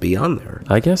successful to be on there.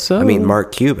 I guess so. I mean,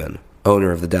 Mark Cuban,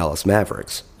 owner of the Dallas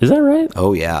Mavericks. Is that right?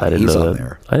 Oh, yeah. I didn't he's know on that.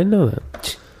 there. I didn't know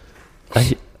that.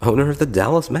 Owner of the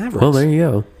Dallas Mavericks. Well, there you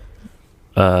go.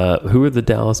 Who are the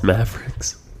Dallas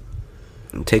Mavericks?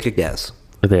 Take a guess.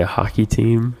 Are they a hockey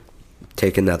team?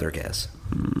 Take another guess.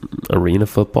 Arena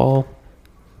football?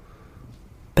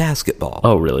 Basketball.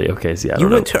 Oh, really? Okay, see, I You don't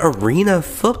know. went to arena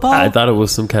football? I thought it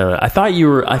was some kind of... I thought you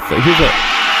were... here's a...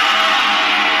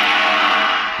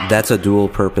 That's a dual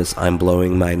purpose. I'm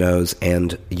blowing my nose,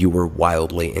 and you were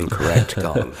wildly incorrect,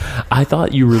 Colin. I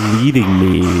thought you were leading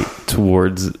me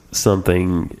towards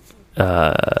something...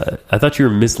 I thought you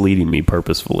were misleading me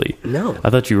purposefully. No. I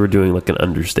thought you were doing like an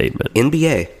understatement.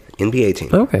 NBA team.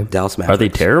 Okay. Dallas Mavericks. Are they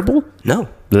terrible? No. Are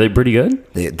they pretty good?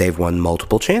 They've won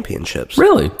multiple championships.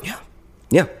 Really? Yeah.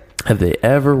 Yeah. Have they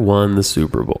ever won the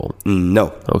Super Bowl?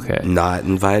 No. Okay. Not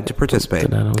invited to participate.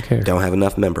 Then I don't care. Don't have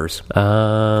enough members.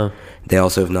 They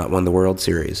also have not won the World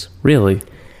Series. Really?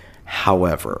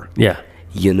 However, Yeah.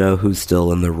 you know who's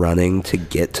still in the running to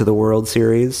get to the World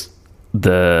Series?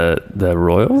 The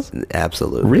Royals?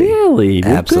 Absolutely. Really? Well,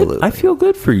 good. Absolutely. I feel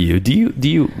good for you. Do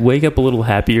you wake up a little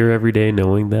happier every day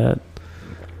knowing that?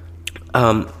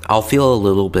 I'll feel a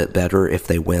little bit better if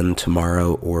they win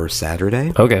tomorrow or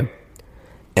Saturday, Okay.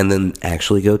 and then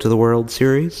actually go to the World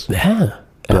Series. Yeah.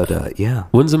 But yeah,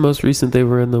 When's the most recent they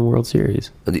were in the World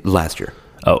Series? last year.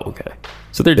 Oh, okay.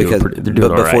 So they're doing Because they're doing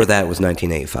but all before right. that was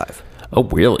 1985. Oh,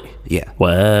 really? Yeah.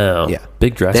 Wow. Yeah.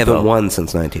 Big dress They haven't code. won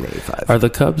since 1985. Are the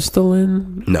Cubs still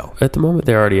in? No. At the moment,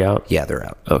 they're already out. Yeah, they're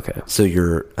out. Okay. So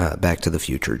your Back to the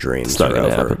Future dreams It's not are gonna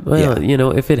over. happen. Well, you know,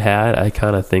 if it had, I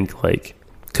kind of think like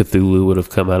Cthulhu would have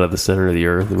come out of the center of the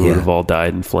earth and we would Yeah. have all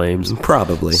died in flames.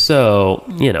 Probably. So,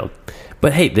 you know,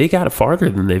 but hey, they got it farther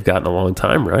than they've gotten in a long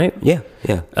time, right? Yeah,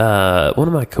 yeah. One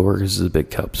of my coworkers is a big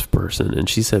Cubs person, and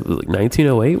she said like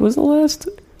 1908 was the last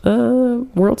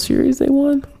World Series they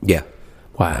won. Yeah.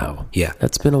 Wow. Yeah.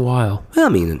 That's been a while. I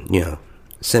mean,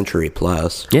 century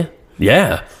plus. Yeah.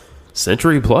 Yeah.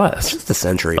 Century plus. Just a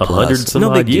century 100 plus. some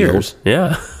No odd big deal. years.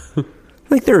 Yeah.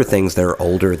 Like there are things that are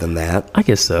older than that. I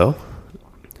guess so.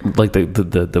 Like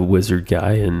the wizard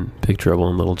guy in Big Trouble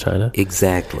in Little China.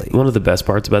 Exactly. One of the best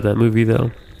parts about that movie, though,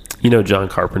 you know, John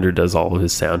Carpenter does all of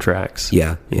his soundtracks.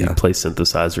 Yeah, He yeah. plays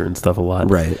synthesizer and stuff a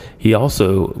lot. Right. He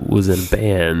also was in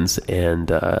bands,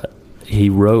 and he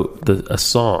wrote a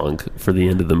song for the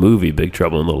end of the movie, Big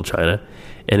Trouble in Little China,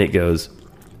 and it goes,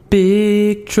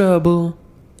 Big Trouble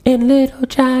in Little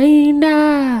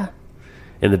China.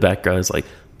 And the background is like,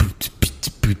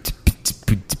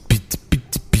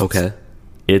 Okay.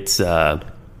 it's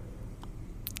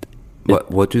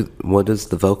What is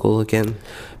the vocal again?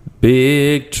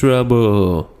 Big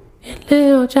Trouble in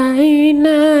Little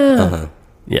China.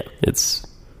 Yeah, it's,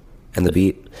 And the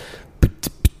beat?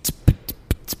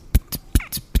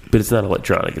 but it's not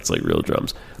electronic. It's like real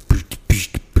drums.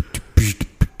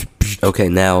 Okay,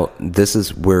 now this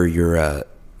is where your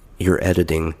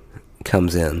editing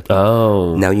comes in.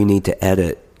 Oh, Now you need to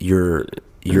edit your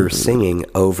singing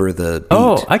over the beat.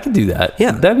 oh, I can do that.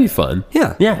 Yeah. That'd be fun.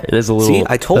 Yeah. yeah. It is a little. See,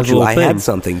 I told that's a you little I thing. had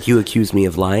something. You accused me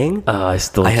of lying. I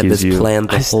still. I had accuse this you. planned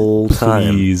the I whole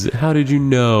time. Please, how did you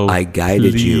know? I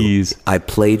guided Please. you. I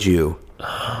played you.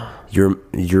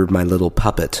 You're my little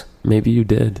puppet. Maybe you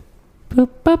did.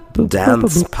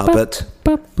 Dance puppet.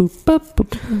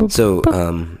 So,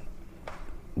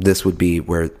 this would be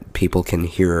where people can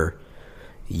hear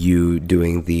you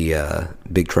doing the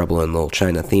Big Trouble in Little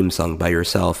China theme song by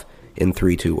yourself in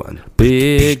 3, 2, 1.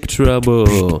 Big Trouble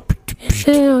in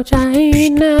Little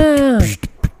China.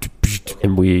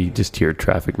 And we just hear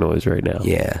traffic noise right now.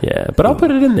 Yeah. Yeah. But I'll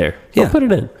put it in there. Yeah. I'll put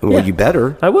it in. Well, Yeah. you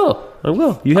better. I will.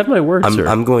 You have my word, sir.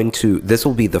 I'm going to. This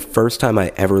will be the first time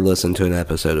I ever listen to an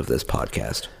episode of this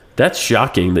podcast. That's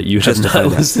shocking that you Just to have not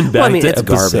find out. listened Well, back I mean, to it's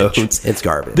episodes. garbage. It's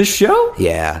garbage. This show?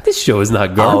 Yeah. This show is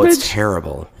not Oh, garbage. it's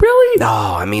terrible. Really? No,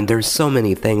 I mean, there's so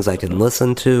many things I can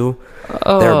listen to.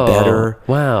 Oh, They're better.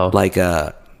 wow. Like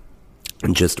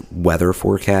just weather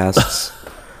forecasts,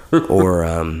 or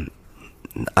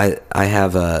I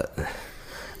have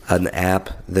an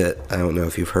app that I don't know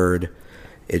if you've heard.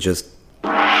 It just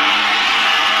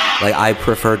like I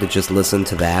prefer to just listen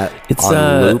to that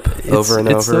on loop over and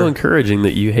it's over. so encouraging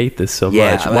that you hate this so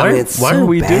Yeah, much. I Why, mean, it's why so are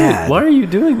we bad. doing? Why are you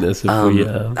doing this? If we,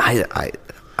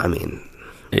 I mean,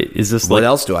 is this what like?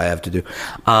 else do I have to do?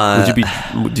 Would you be?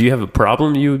 Do you have a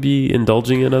problem you would be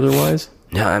indulging in otherwise?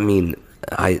 No, I mean,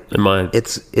 Am I?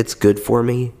 it's good for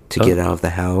me to get out of the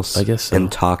house. I guess so.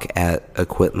 and talk at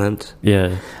equipment.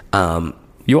 Yeah.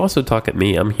 You also talk at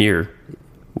me. I'm here.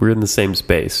 We're in the same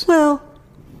space. Well,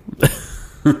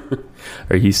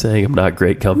 Are you saying I'm not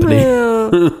great company?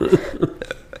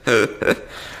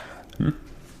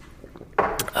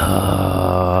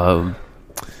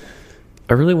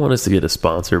 I really want us to get a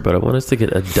sponsor, but I want us to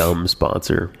get a dumb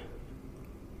sponsor.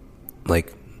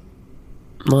 like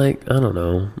Like, I don't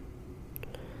know.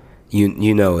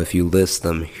 You know, if you list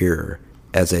them here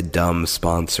as a dumb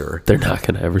sponsor, They're not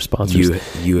going to ever sponsor you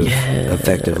us. have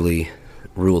effectively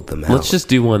ruled them out. Let's just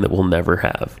do one that we'll never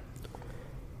have.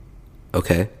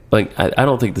 Okay. Like, I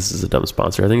don't think this is a dumb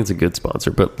sponsor. I think it's a good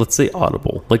sponsor. But let's say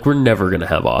Audible. Like, we're never going to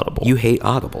have Audible. You hate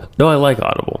Audible. No, I like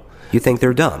Audible. You think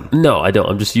they're dumb. No, I don't.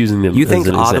 I'm just using them You as think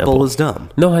an Audible example. is dumb.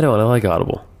 No, I don't. I like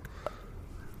Audible.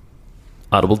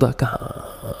 Audible.com.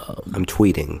 I'm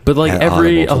tweeting. But like at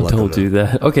every... Audible to Oh, let don't them do know.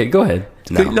 that. Okay, go ahead.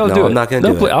 No, do it. I'm not gonna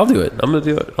do it. I'll do it. I'm going to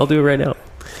do it. I'll do it right now.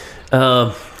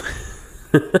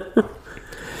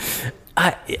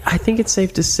 I think it's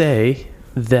safe to say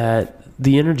that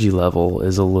the energy level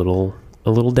is a little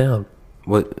down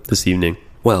What? this evening.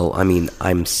 Well, I mean,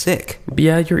 I'm sick.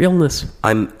 Yeah, your illness.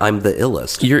 I'm the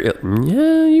illest.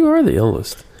 Yeah, you are the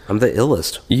illest. I'm the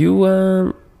illest.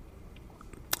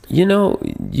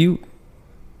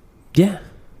 Yeah.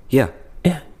 Yeah.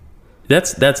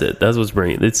 That's it. That's what's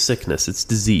bringing it. It's sickness. It's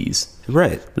disease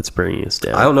Right. that's bringing us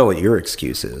down. I don't know what your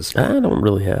excuse is, I don't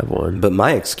really have one. but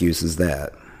my excuse is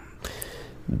that.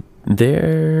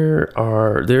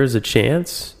 There's a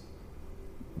chance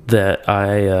that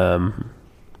I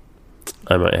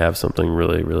might have something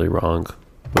really, really wrong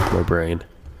with my brain.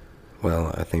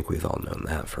 Well, I think we've all known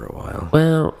that for a while.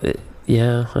 Well,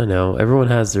 yeah, I know. Everyone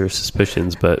has their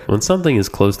suspicions, but when something is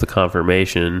close to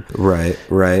confirmation, Right.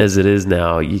 as it is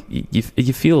now, you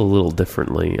feel a little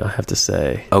differently, I have to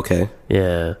say. Okay.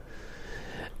 Yeah.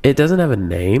 It doesn't have a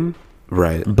name,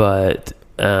 Right. but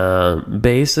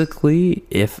basically,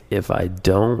 if I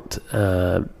don't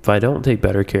take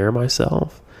better care of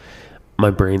myself, my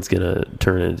brain's gonna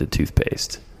turn into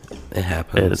toothpaste, It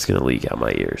happens. and it's gonna leak out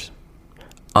my ears.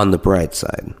 On the bright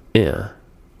side, Yeah,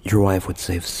 your wife would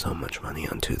save so much money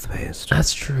on toothpaste.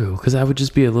 that's true. Because I would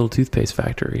just be a little toothpaste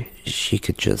factory. She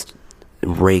could just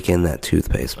rake in that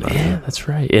toothpaste money. Yeah, that's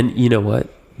right. And you know what?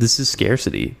 This is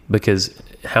scarcity, because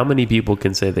how many people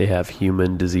can say they have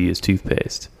human disease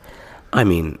toothpaste? I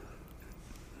mean,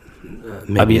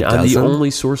 maybe a I'm the dozen?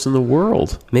 only source in the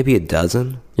world. Maybe a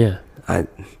dozen. Yeah. I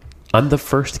I'm the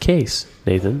first case,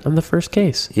 Nathan. I'm the first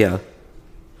case. yeah.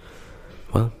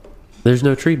 Well, There's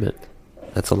no treatment.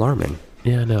 that's alarming.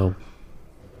 Yeah, I know.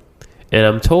 And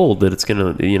I'm told that it's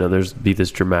going to, there's be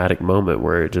this dramatic moment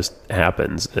where it just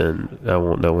happens and I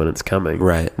won't know when it's coming.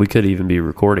 Right. We could even be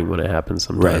recording when it happens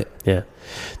sometime. Right. Yeah.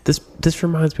 This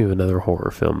reminds me of another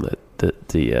horror film that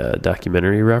the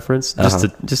documentary referenced,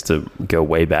 just to go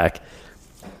way back.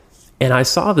 And I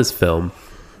saw this film.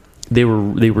 They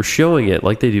were showing it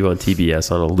like they do on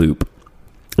TBS on a loop.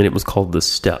 And it was called The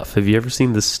Stuff. Have you ever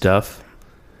seen The Stuff?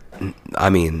 I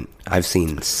mean, I've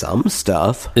seen some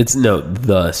stuff. It's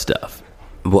The Stuff.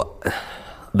 Well,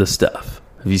 The Stuff.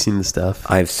 Have you seen The Stuff?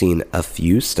 I've seen a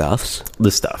few stuffs.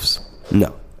 The Stuffs.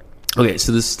 No. Okay,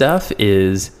 so The Stuff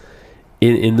is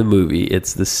in the movie.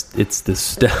 It's the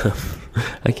stuff.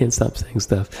 I can't stop saying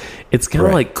stuff. It's kind of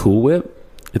Right. like Cool Whip.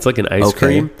 It's like an ice Okay.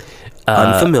 cream.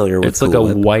 I'm familiar with It's like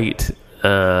Cool a Whip. white.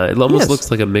 It almost Yes.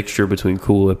 looks like a mixture between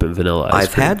Cool Whip and vanilla ice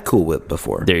I've cream. had Cool Whip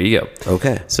before. There you go.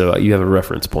 Okay. So you have a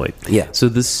reference point. Yeah. So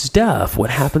the stuff, what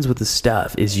happens with the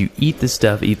stuff is you eat the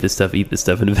stuff, and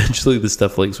eventually the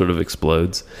stuff like sort of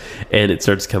explodes and it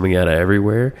starts coming out of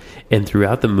everywhere. And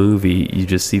throughout the movie, you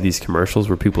just see these commercials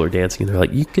where people are dancing and they're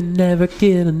like, you can never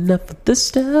get enough of the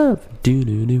stuff.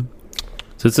 Do-do-do.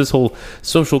 So it's this whole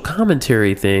social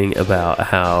commentary thing about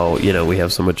how, we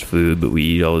have so much food, but we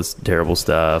eat all this terrible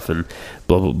stuff and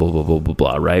blah, blah, blah, blah, blah, blah,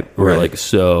 blah, right? We're Right. like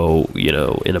so,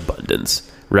 in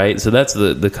abundance, right? So that's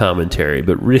the commentary.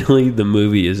 But really, the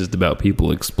movie is just about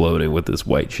people exploding with this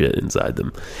white shit inside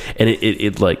them. And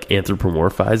it like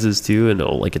anthropomorphizes too, and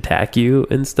it'll like attack you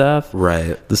and stuff.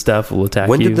 Right. The stuff will attack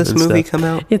When you. did this and movie stuff. come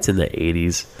out? It's in the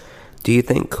 80s. Do you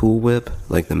think Cool Whip,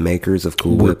 like the makers of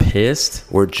Cool We're Whip, pissed.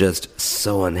 were just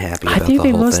so unhappy I about think the they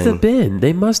whole must thing? have been.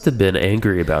 They must have been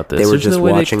angry about this. They were There's just no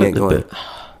way they watching it couldn't have going, been.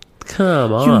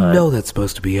 Come You on. know that's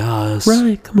supposed to be us.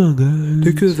 Right, come on, guys.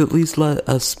 They could have at least let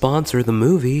us sponsor the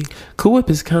movie. Cool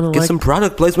Whip is kind of Get like... some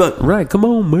product placement. Right, come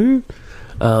on, man.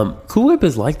 Cool Whip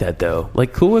is like that, though.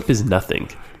 Like, Cool Whip is nothing.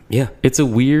 Yeah. It's a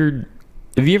weird...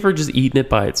 Have you ever just eaten it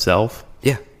by itself?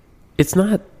 Yeah. It's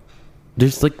not...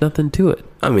 There's, like, nothing to it.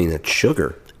 I mean, it's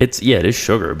sugar. It is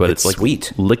sugar, but it's like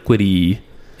sweet. liquidy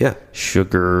Yeah.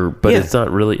 sugar, but Yeah. it's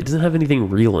not really... It doesn't have anything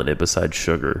real in it besides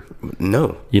sugar.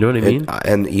 No. You know what I mean?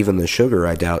 And even the sugar,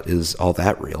 I doubt, is all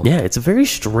that real. Yeah, it's a very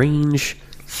strange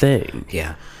thing.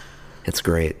 Yeah. It's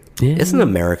great. Yeah. Isn't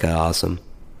America awesome?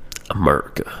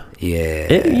 America.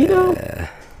 Yeah.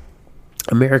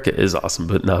 America is awesome,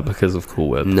 but not because of Cool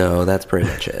Whip. No, that's pretty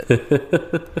much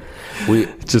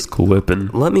it. Just Cool Whip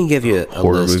and Let me give you a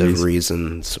horror list movies. of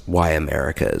reasons why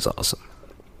America is awesome.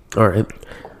 all right.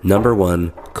 Number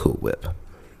 1, Cool Whip.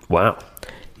 Wow.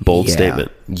 Bold Yeah,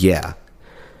 statement. Yeah.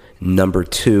 Number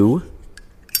 2,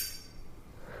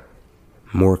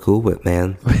 more Cool Whip,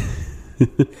 man.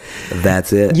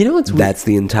 That's it. You know what's weird? That's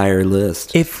the entire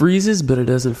list. It freezes, but it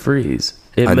doesn't freeze.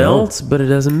 It I know. melts, but it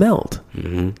doesn't melt.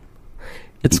 Mm-hmm.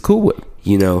 It's Cool Whip.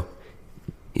 You know,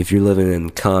 if you're living in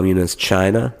communist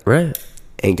China, Right.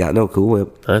 ain't got no Cool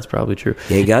Whip. That's probably true.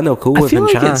 You ain't got no Cool I Whip feel in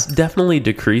like China. it's definitely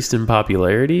decreased in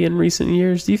popularity in recent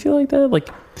years. Do you feel like that? Like,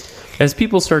 as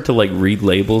people start to like read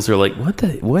labels, they're like,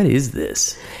 what is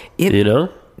this? It- You know?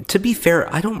 To be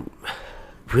fair, I don't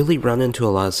really run into a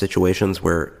lot of situations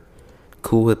where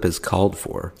Cool Whip is called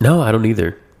for. No, I don't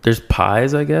either. There's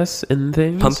pies, I guess, and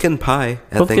things. Pumpkin pie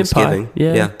at Pumpkin Thanksgiving. pie.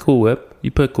 Yeah. Cool Whip. You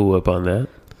put Cool Whip on that.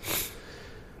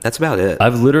 That's about it.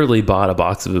 I've literally bought a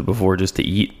box of it before just to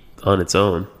eat on its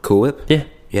own. Cool Whip? Yeah.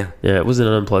 Yeah. Yeah, it was an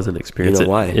unpleasant You experience. know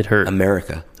why? It hurt.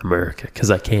 America. America, because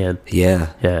I can.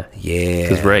 Yeah. Yeah. Yeah.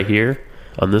 Because right here,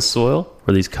 on this soil,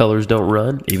 where these colors don't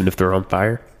run, even if they're on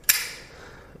fire,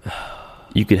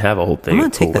 you could have a whole thing. I'm going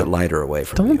of to take Cool that Whip. lighter away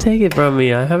from you. Don't take it from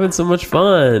me. I'm having so much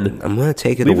fun. I'm going to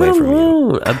take it Leave away it from you.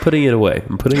 alone. I'm putting it away.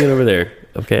 I'm putting it over there.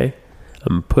 Okay?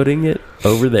 I'm putting it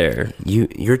over there.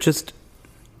 You're just...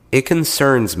 It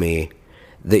concerns me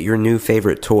that your new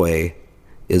favorite toy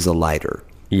is a lighter.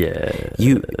 Yeah.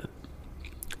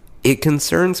 It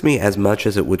concerns me as much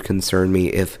as it would concern me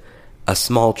if a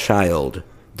small child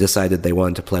decided they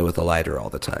wanted to play with a lighter all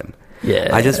the time. Yeah.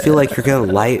 I just feel like you're going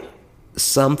to light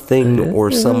something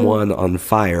or someone on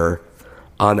fire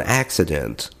on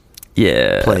accident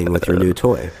Yeah. playing with your new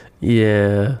toy.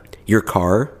 Yeah. Your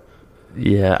car?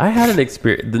 Yeah. I had an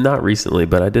experience, not recently,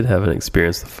 but I did have an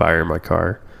experience with fire in my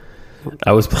car.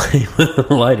 I was playing with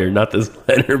a lighter, not this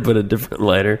lighter, but a different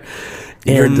lighter.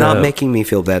 You're And, not making me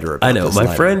feel better about I know. this My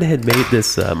lighter. friend had made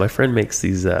this. My friend makes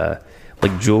these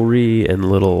like jewelry and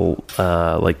little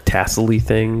like tassel-y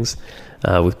things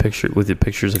with the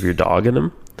pictures of your dog in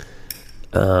them.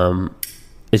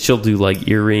 And she'll do like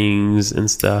earrings and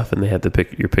stuff, and they have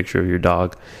your picture of your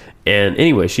dog. And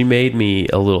anyway, she made me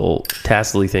a little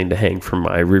tassel-y thing to hang from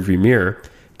my rearview mirror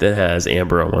that has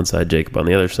Amber on one side, Jacob on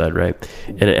the other side, right?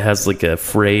 And it has like a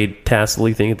frayed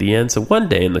tassel-y thing at the end. So one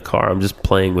day in the car, I'm just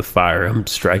playing with fire. I'm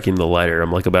striking the lighter.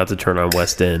 I'm like about to turn on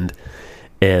West End,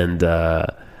 and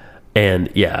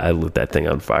yeah, I lit that thing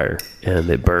on fire, and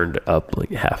it burned up like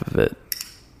half of it.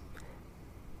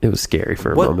 It was scary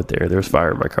for a moment there. There was fire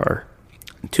in my car.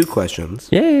 2 questions.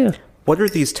 Yeah. What are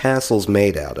these tassels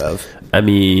made out of? I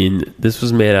mean, this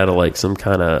was made out of like some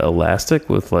kind of elastic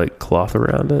with like cloth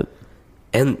around it.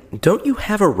 And don't you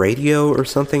have a radio or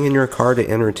something in your car to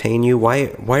entertain you? Why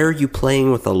are you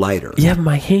playing with a lighter? Yeah,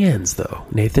 my hands though,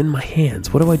 Nathan. My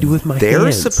hands. What do I do with my They're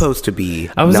hands? supposed to be.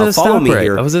 I was now at a follow me stoplight.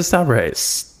 here. I was at a stoplight.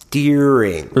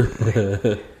 Steering.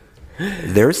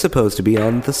 They're supposed to be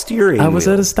on the steering I was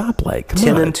wheel. at a stoplight. Come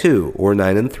 10 on. and 2 or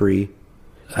 9 and 3.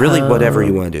 Really, whatever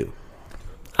you want to do.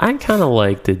 I kind of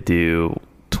like to do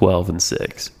 12 and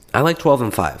 6. I like 12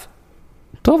 and 5.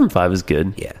 12 and 5 is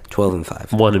good. Yeah, 12 and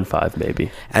 5. 1 and 5 maybe.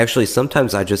 Actually,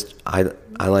 sometimes I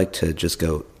like to just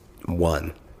go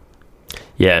 1.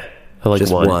 Yeah, I like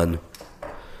Just 1.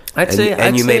 I'd I'd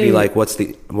say, you may be like, what's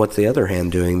the other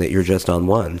hand doing that you're just on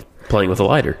 1? playing with a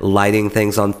lighter. Lighting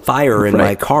things on fire in my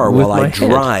Right, car with while I my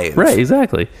hand. drive. Right,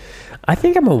 exactly. I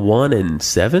think I'm a 1 and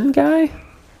 7 guy.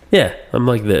 Yeah, I'm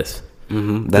like this.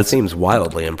 That seems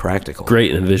wildly impractical.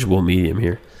 Great in a visual medium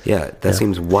here. Yeah, that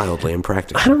seems wildly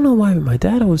impractical. I don't know why, but my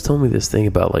dad always told me this thing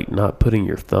about like not putting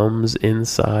your thumbs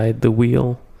inside the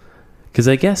wheel. Because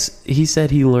I guess he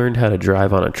said he learned how to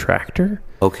drive on a tractor.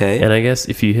 Okay. And I guess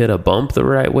if you hit a bump the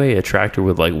right way, a tractor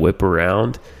would like whip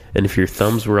around. And if your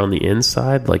thumbs were on the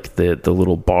inside, like the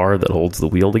little bar that holds the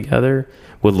wheel together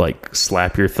would like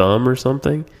slap your thumb or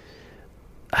something.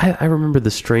 I remember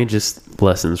the strangest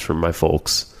lessons from my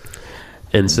folks.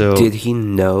 And so... Did he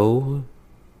know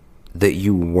that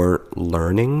you weren't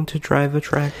learning to drive a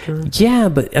tractor? Yeah,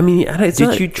 but I mean...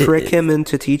 Did you trick him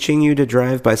into teaching you to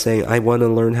drive by saying, I want to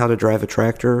learn how to drive a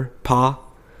tractor, Pa?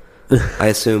 I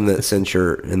assume that since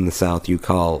you're in the South, you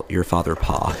call your father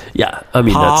Pa. Yeah, I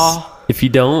mean, Pa. that's... If you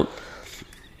don't,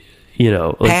 you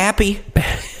know... Like, Pappy?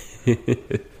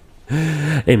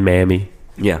 and Mammy.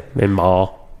 Yeah. And Ma.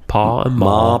 Pa and Ma,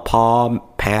 Ma. Pa,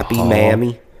 Pappy, Pa.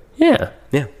 Mammy. Yeah.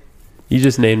 Yeah. You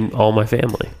just named all my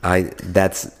family.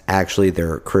 That's actually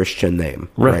their Christian name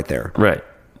right there. Right.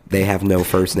 They have no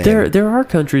first name. There are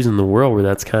countries in the world where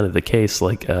that's kind of the case.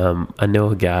 Like, I know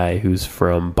a guy who's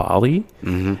from Bali,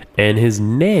 and his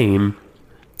name,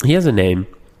 he has a name,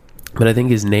 but I think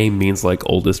his name means like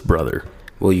oldest brother.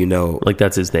 Well, you know, Like,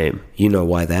 that's his name. you know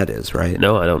why that is, right?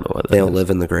 No, I don't know what that They don't is. live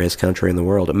in the greatest country in the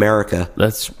world, America.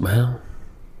 That's, well,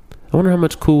 I wonder how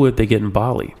much Cool Whip they get in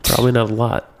Bali. Probably not a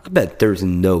lot. I bet there's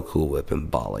no Cool Whip in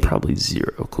Bali. Probably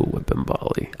zero Cool Whip in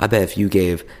Bali. I bet if you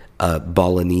gave a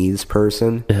Balinese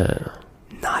person, Yeah.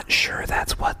 not sure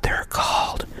that's what they're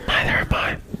called. Neither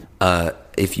am I.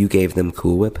 If you gave them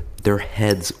Cool Whip, their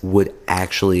heads would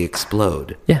actually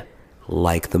explode, Yeah.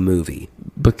 like the movie.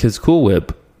 Because Cool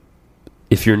Whip,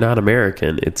 if you're not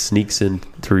American, it sneaks in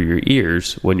through your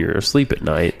ears when you're asleep at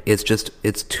night. It's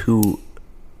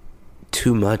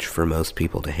too much for most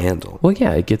people to handle. Well,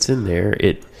 yeah, it gets in there.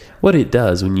 What it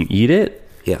does when you eat it,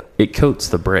 Yeah, it coats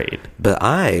the brain. but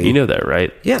You know that,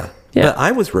 right? yeah, Yeah. But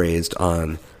I was raised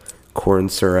on corn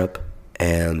syrup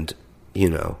and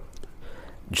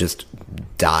just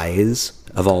dyes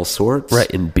of all sorts. Right,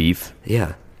 in beef.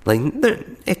 Yeah, like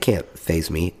it can't phase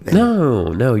me.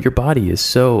 No, your body is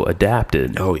so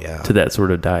adapted. Oh, yeah. To that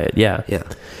sort of diet. Yeah, Yeah.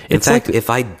 In It's fact, like if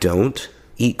I don't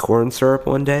eat corn syrup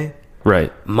one day,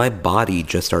 right. my body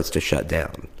just starts to shut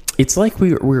down. It's like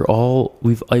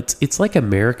it's like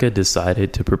America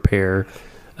decided to prepare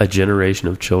a generation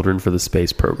of children for the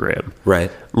space program.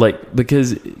 Right. Like,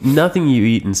 because nothing you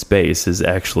eat in space is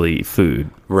actually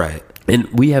food. Right. And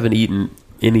we haven't eaten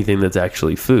anything that's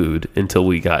actually food until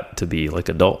we got to be like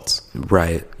adults.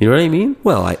 Right. You know what I mean?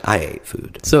 Well, I ate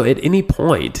food. So at any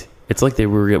point, it's like we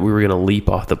were going to leap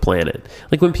off the planet.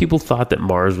 Like when people thought that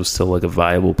Mars was still like a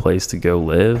viable place to go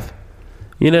live,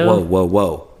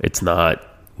 Whoa. it's not.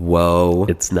 Whoa.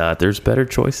 It's not. There's better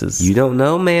choices. You don't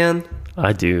know, man.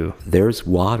 I do. There's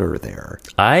water there.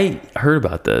 I heard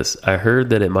about this. I heard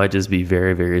that it might just be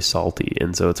very, very salty,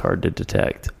 and so it's hard to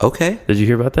detect. Okay. Did you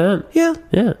hear about that? Yeah.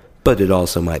 Yeah. But it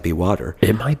also might be water.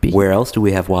 It might be. Where else do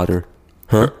we have water?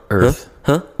 Huh? Earth.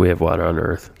 Huh? We have water on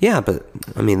Earth. Yeah, but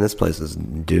I mean, this place is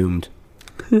doomed.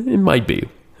 It might be.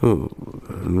 Ooh,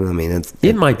 I mean,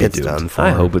 It might be it's doomed. done for.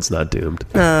 I hope it's not doomed.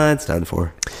 Nah, it's done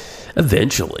for.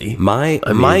 Eventually.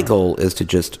 My goal is to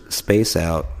just space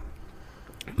out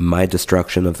my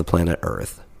destruction of the planet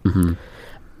Earth,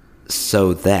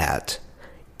 so that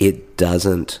it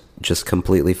doesn't just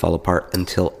completely fall apart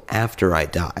until after I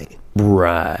die.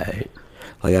 Right.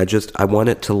 Like I want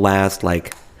it to last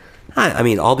like, I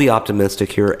mean, I'll be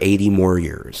optimistic here, 80 more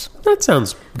years. That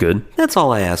sounds good. That's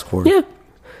all I ask for. Yeah.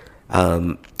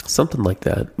 Something like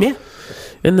that. Yeah.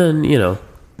 And then,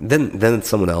 Then it's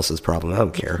someone else's problem. I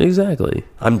don't care. exactly.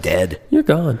 I'm dead. You're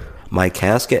gone. My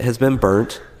casket has been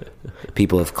burnt.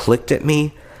 People have clicked at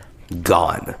me.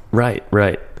 Gone. Right.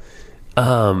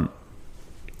 I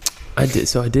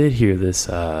did hear this,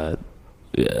 in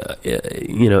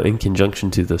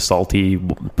conjunction to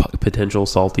the potential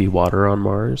salty water on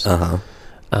Mars. I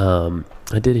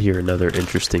did hear another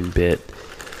interesting bit.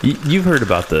 You've heard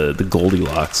about the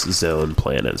Goldilocks zone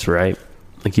planets, right?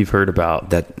 Like you've heard about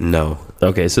That, no.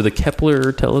 Okay, so the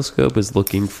Kepler telescope is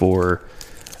looking for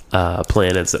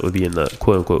planets that would be in the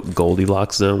quote-unquote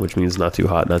Goldilocks zone, which means not too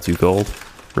hot, not too cold,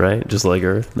 right? Just like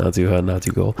Earth, not too hot, not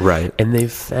too cold. Right. And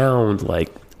they've found like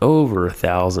over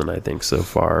 1,000, I think, so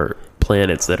far,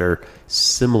 planets that are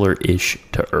similar-ish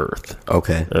to Earth.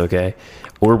 Okay?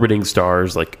 Orbiting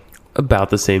stars like about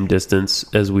the same distance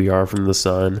as we are from the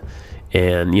sun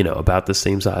and, about the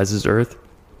same size as Earth.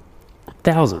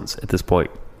 Thousands at this point.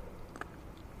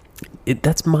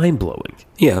 That's mind-blowing.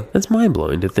 Yeah. That's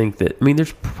mind-blowing to think that,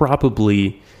 there's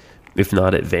probably, if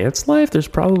not advanced life, there's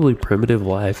probably primitive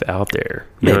life out there.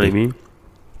 You know what I Maybe. mean?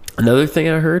 Another thing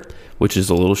I heard, which is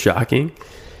a little shocking,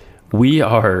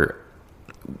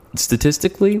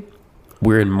 statistically,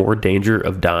 we're in more danger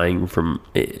of dying from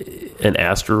an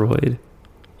asteroid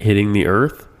hitting the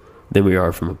Earth than we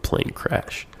are from a plane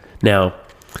crash. Now,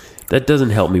 that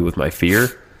doesn't help me with my fear,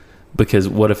 because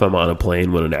what if I'm on a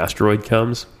plane when an asteroid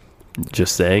comes?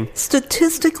 Just saying.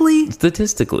 Statistically,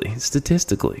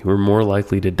 We're more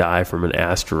likely to die from an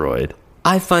asteroid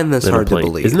I find this than hard a to plane.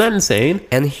 believe. Isn't that insane?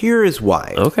 And here is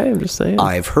why. Okay, I'm just saying.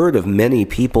 I've heard of many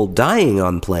people dying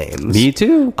on planes. Me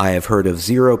too. I have heard of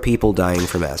 0 people dying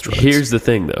from asteroids. Here's the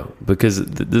thing, though, because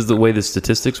this is the way the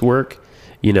statistics work.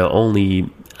 Only,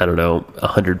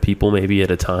 100 people maybe at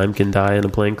a time can die in a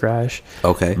plane crash.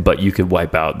 Okay. But you can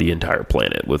wipe out the entire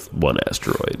planet with one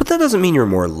asteroid. But that doesn't mean you're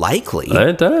more likely.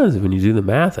 It does when you do the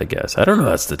math, I guess. I don't know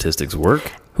how statistics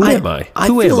work. Who am I? I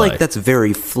Who feel am like I? that's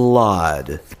very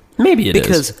flawed. Maybe it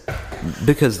is.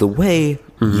 Because the way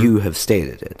you have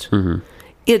stated it,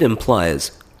 it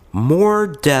implies more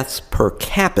deaths per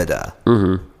capita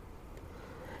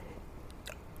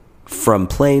from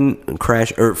plane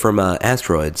crash or from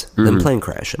asteroids than plane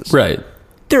crashes. Right.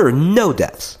 There are no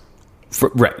deaths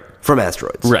Right. from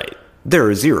asteroids. Right. There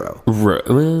are 0.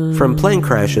 Right. From plane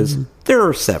crashes, there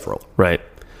are several. Right.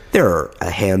 There are a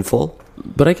handful.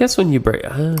 But I guess when you break,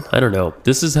 I don't know.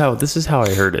 This is how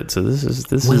I heard it. So this is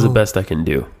the best I can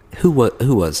do. Who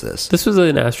was this? This was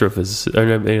an astrophysicist. Or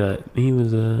no, he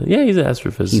was he's an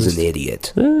astrophysicist. He's an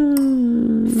idiot.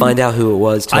 Find out who it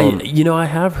was. Tell him. I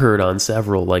have heard on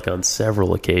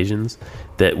several occasions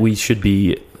that we should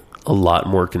be a lot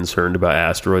more concerned about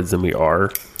asteroids than we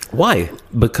are. Why?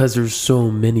 Because there's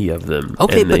so many of them.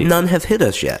 Okay, and but none have hit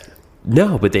us yet.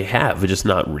 No, but they have, but just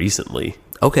not recently.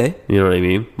 Okay. You know what I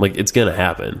mean? Like, it's going to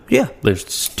happen. Yeah. There's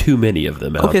just too many of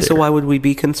them out there. Okay, so why would we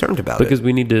be concerned about Because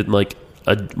we need to,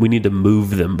 we need to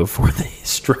move them before they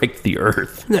strike the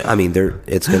Earth. it? I mean,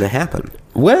 it's going to happen.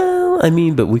 Well, I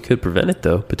mean, but we could prevent it,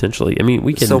 though, potentially. I mean,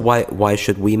 we can... So why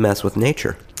should we mess with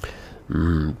nature?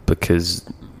 Because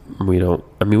we don't...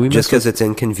 I mean, we Just because it's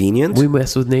inconvenient? We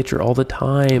mess with nature all the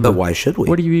time. But why should we?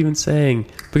 What are you even saying?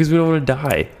 Because we don't want to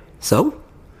die. So?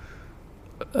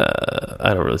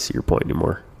 I don't really see your point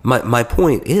anymore. My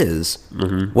point is,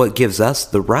 what gives us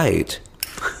the right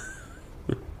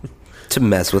to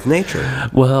mess with nature?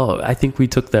 Well, I think we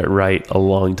took that right a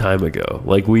long time ago.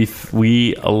 Like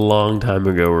we a long time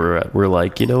ago we're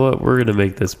like, you know what? We're gonna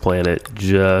make this planet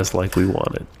just like we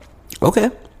want it.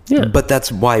 Okay. Yeah. But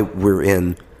that's why we're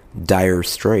in dire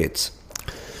straits.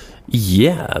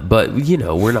 Yeah, but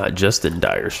we're not just in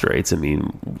dire straits. I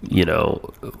mean,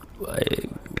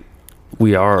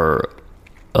 we are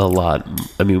a lot.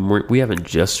 I mean, we haven't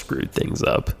just screwed things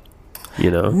up.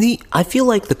 I feel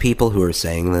like the people who are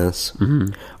saying this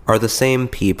are the same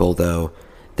people, though.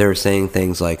 They're saying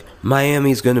things like,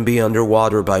 Miami's going to be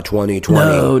underwater by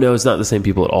 2020. No, it's not the same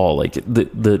people at all. Like, the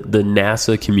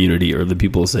NASA community are the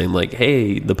people saying, like,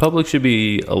 hey, the public should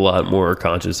be a lot more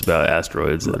conscious about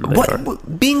asteroids than they are.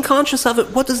 Being conscious of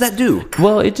it, what does that do?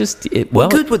 Well,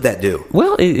 what good would that do?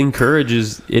 Well, it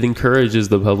encourages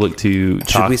the public to talk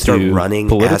Should we start to running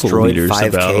political asteroid leaders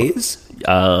 5Ks?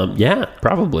 about, yeah,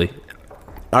 probably.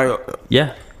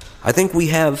 Yeah. I think we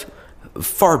have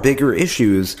far bigger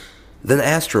issues than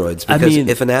asteroids. Because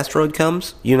if an asteroid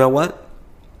comes, you know what?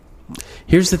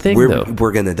 Here's the thing,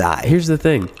 We're going to die. Here's the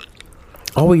thing.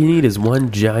 All we need is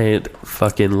one giant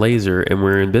fucking laser and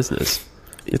we're in business.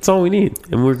 It's all we need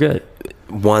and we're good.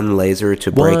 One laser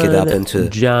to break it up into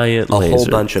giant a laser. whole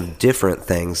bunch of different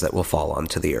things that will fall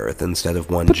onto the Earth instead of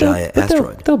one giant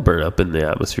asteroid. They'll burn up in the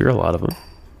atmosphere, a lot of them.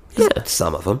 Yeah.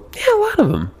 Some of them. Yeah, a lot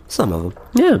of them. Some of them.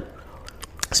 Yeah.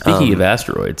 Speaking of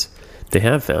asteroids, they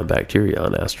have found bacteria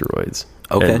on asteroids.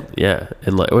 Okay.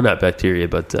 And not bacteria,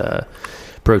 but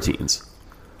proteins,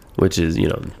 which is,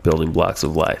 building blocks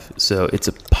of life. So it's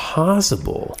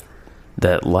possible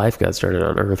that life got started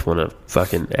on Earth when a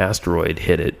fucking asteroid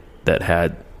hit it that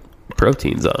had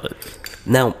proteins on it.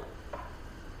 Now,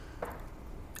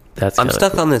 I'm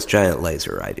stuck cool. on this giant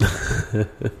laser idea.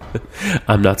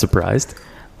 I'm not surprised.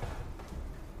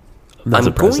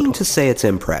 I'm going to say it's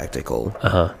impractical.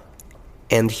 Uh-huh.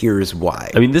 And here's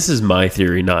why. I mean, this is my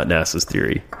theory, not NASA's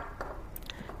theory.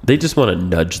 They just want to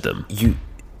nudge them.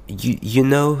 You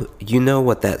know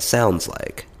what that sounds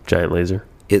like. Giant laser.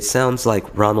 It sounds like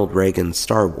Ronald Reagan's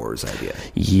Star Wars idea.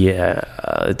 Yeah,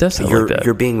 it does sound like that.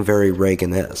 You're being very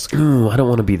Reagan-esque. I don't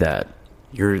want to be that.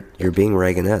 You're being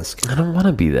Reagan-esque. I don't want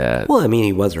to be that. Well, I mean,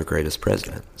 he was our greatest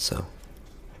president, so.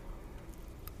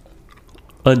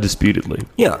 Undisputedly.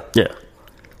 Yeah. Yeah.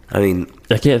 I mean.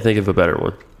 I can't think of a better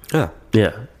one. Yeah.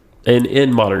 Yeah. And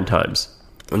in modern times.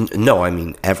 No, I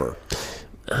mean ever.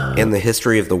 In the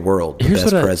history of the world, the best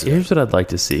president. Here's what I'd like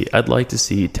to see. I'd like to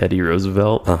see Teddy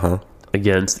Roosevelt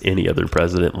against any other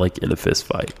president, like in a fist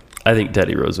fight. I think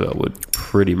Teddy Roosevelt would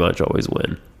pretty much always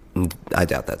win. I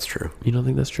doubt that's true. You don't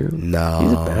think that's true? No.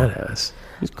 He's a badass.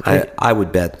 He's great. I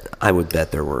would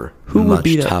bet there were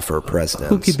much tougher presidents.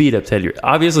 Who could beat up Teddy?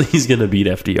 Obviously, he's going to beat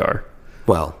FDR.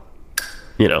 Well,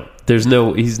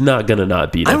 he's not going to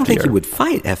not beat FDR. I don't think he would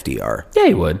fight FDR. Yeah,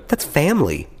 he would. That's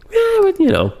family.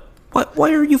 Yeah, but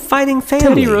Why are you fighting family?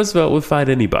 Teddy Roosevelt would fight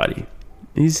anybody.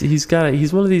 He's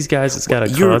one of these guys that's got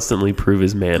to constantly prove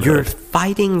his manhood. You're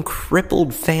fighting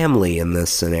crippled family in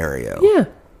this scenario. Yeah.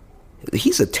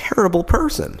 He's a terrible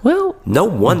person. Well, no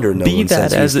wonder no one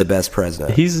says he's the best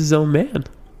president. He's his own man.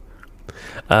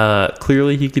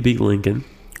 Clearly, he could beat Lincoln.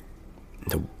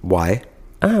 Why?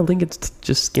 Lincoln's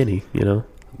just skinny,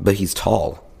 But he's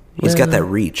tall. He's got that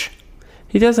reach.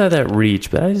 He does have that reach,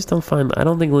 but I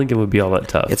don't think Lincoln would be all that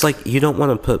tough. It's like you don't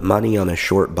want to put money on a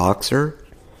short boxer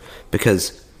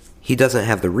because He doesn't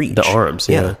have the reach. The arms,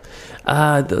 yeah.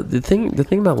 The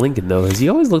thing about Lincoln though is he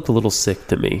always looked a little sick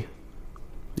to me.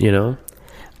 You know,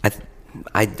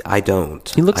 I don't.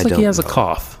 he looks I like he don't has a know.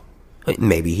 cough.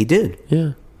 Maybe he did.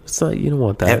 Yeah, it's not. You don't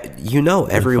want that.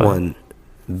 Everyone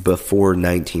before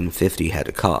 1950 had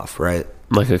a cough, right?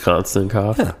 Like a constant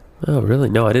cough. Yeah. Oh, really?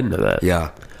 No, I didn't know that.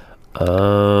 Yeah.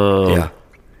 Oh.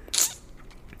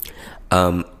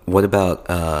 Yeah. What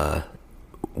about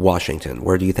Washington?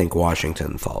 Where do you think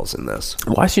Washington falls in this?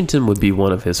 Washington would be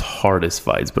one of his hardest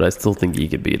fights, but I still think he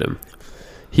could beat him.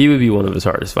 He would be one of his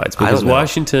hardest fights because don't know.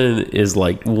 Washington is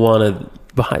like one of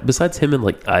besides him and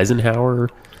like Eisenhower,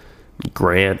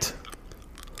 Grant.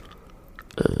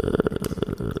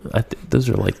 Those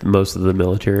are like most of the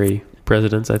military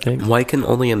presidents, I think. Why can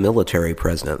only a military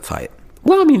president fight?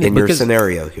 Well, I mean, In your because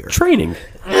scenario here. training,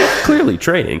 clearly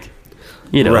training.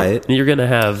 You know, Right.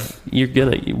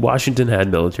 Washington had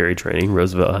military training.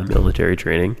 Roosevelt had military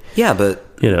training. Yeah, but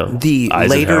You know, the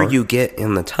later Eisenhower. you get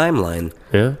in the timeline,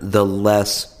 Yeah. the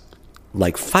less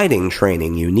like fighting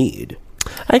training you need.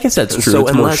 I guess that's true. So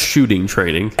it's more unless- shooting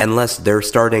training. Unless they're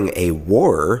starting a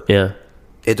war, Yeah.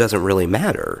 it doesn't really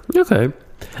matter. Okay.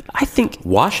 I think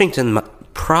Washington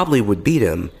probably would beat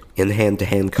him in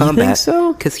hand-to-hand combat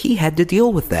so? because he had to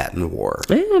deal with that in war.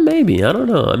 maybe. I don't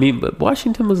know. I mean, but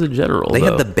Washington was a general. They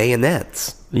though. had the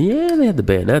bayonets. Yeah, they had the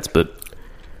bayonets, but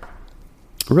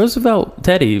Roosevelt,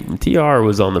 TR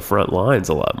was on the front lines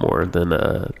a lot more than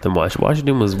Washington.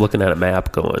 Washington was looking at a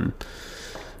map going,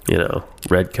 you know,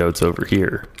 redcoats over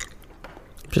here.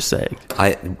 Just saying.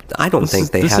 I don't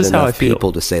think they this had is how I enough feel.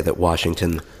 people to say that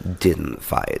Washington didn't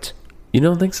fight. You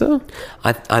don't think so?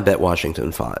 I bet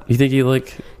Washington fought. You think he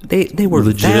like? They were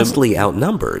Legit- vastly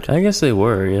outnumbered. I guess they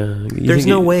were. Yeah. You There's think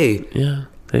no way. Yeah,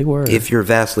 they were. If you're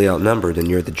vastly outnumbered and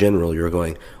you're the general, you're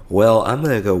going, well, I'm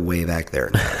going to go way back there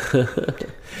now.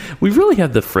 We really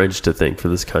have the French to thank for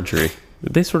this country.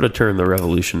 They sort of turned the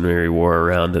Revolutionary War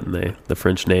around, didn't they? The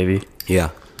French Navy. Yeah.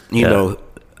 You Yeah. know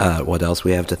what else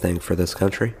we have to thank for this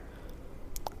country?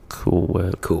 Cool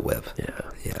Whip. Cool Whip. Yeah.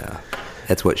 Yeah.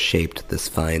 That's what shaped this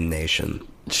fine nation.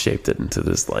 Shaped it into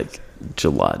this like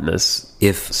gelatinous,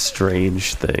 If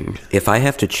strange thing. if I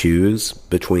have to choose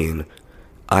between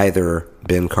either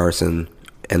Ben Carson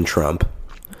and Trump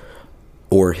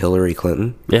or Hillary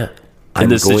Clinton, Yeah. In I'm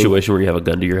this going- situation where you have a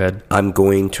gun to your head. I'm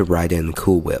going to write in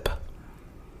Cool Whip.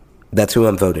 That's who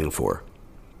I'm voting for.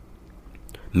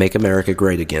 Make America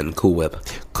great again, Cool Whip.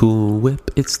 Cool Whip.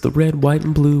 It's the red, white,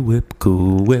 and blue whip.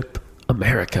 Cool Whip.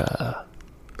 America.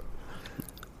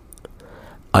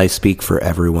 I speak for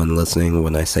everyone listening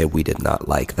when I say we did not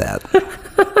like that.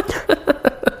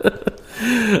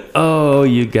 Oh,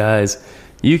 you guys.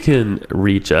 You can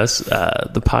reach us.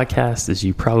 The podcast, as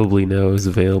you probably know, is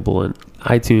available in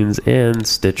iTunes and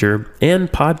Stitcher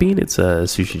and Podbean. It's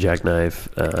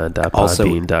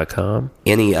sushijackknife.podbean.com.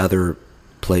 Any other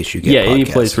place you get Yeah, any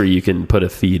podcasts. place where you can put a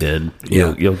feed in,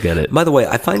 you'll get it. By the way,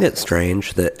 I find it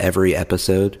strange that every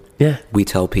episode Yeah. we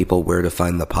tell people where to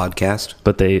find the podcast.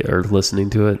 But they are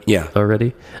listening to it Yeah.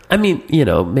 already. I mean, you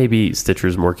know, maybe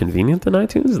Stitcher's more convenient than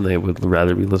iTunes and they would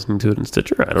rather be listening to it in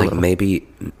Stitcher. I don't Like know.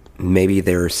 maybe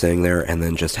they're sitting there and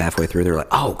then just halfway through they're like,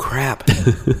 "Oh crap.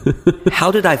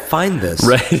 How did I find this?"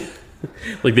 Right?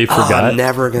 Like they Oh, forgot. I'm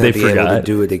never going to be able to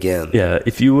do it again. Yeah,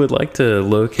 if you would like to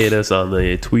locate us on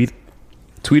the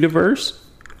Tweetiverse,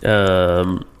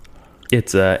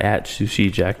 it's at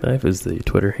Sushi Jackknife is the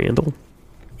Twitter handle.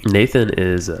 Nathan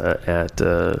is at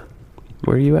where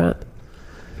are you at?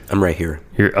 I'm right here.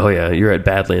 You're at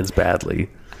Badlands Badly,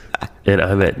 and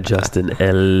I'm at Justin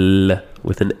L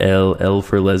with an L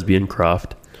for lesbian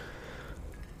Croft.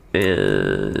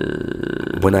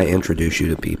 And When I introduce you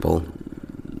to people,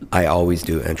 I always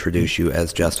do introduce you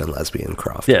as Justin Lesbian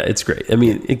Croft. yeah, it's great. I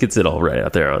mean, it gets it all right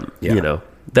out there on Yeah. you know.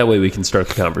 That way we can start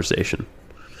the conversation.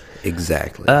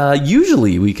 Exactly.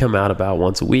 Usually we come out about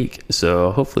once a week,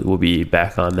 so hopefully we'll be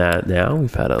back on that now.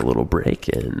 We've had a little break,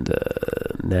 and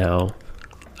now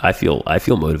I feel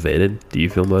motivated. Do you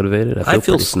feel motivated? I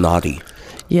feel pretty- snotty.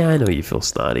 Yeah, I know you feel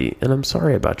snotty, and I'm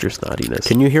sorry about your snottiness.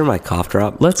 Can you hear my cough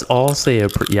drop? Let's all say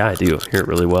yeah, I do hear it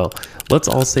really well. Let's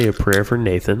all say a prayer for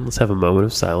Nathan. Let's have a moment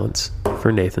of silence for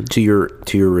Nathan. To your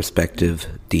respective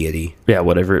deity. Yeah,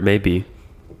 whatever it may be.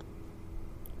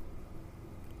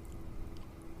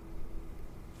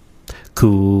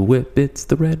 Cool Whip, it's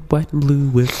the red, white, and blue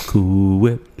whip. Cool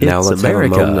Whip, it's Now let's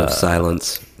America. have a moment of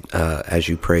silence as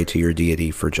you pray to your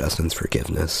deity for Justin's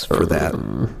forgiveness for that.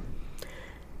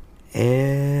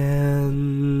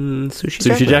 And Sushi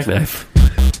Sushi Jackknife. Jackknife.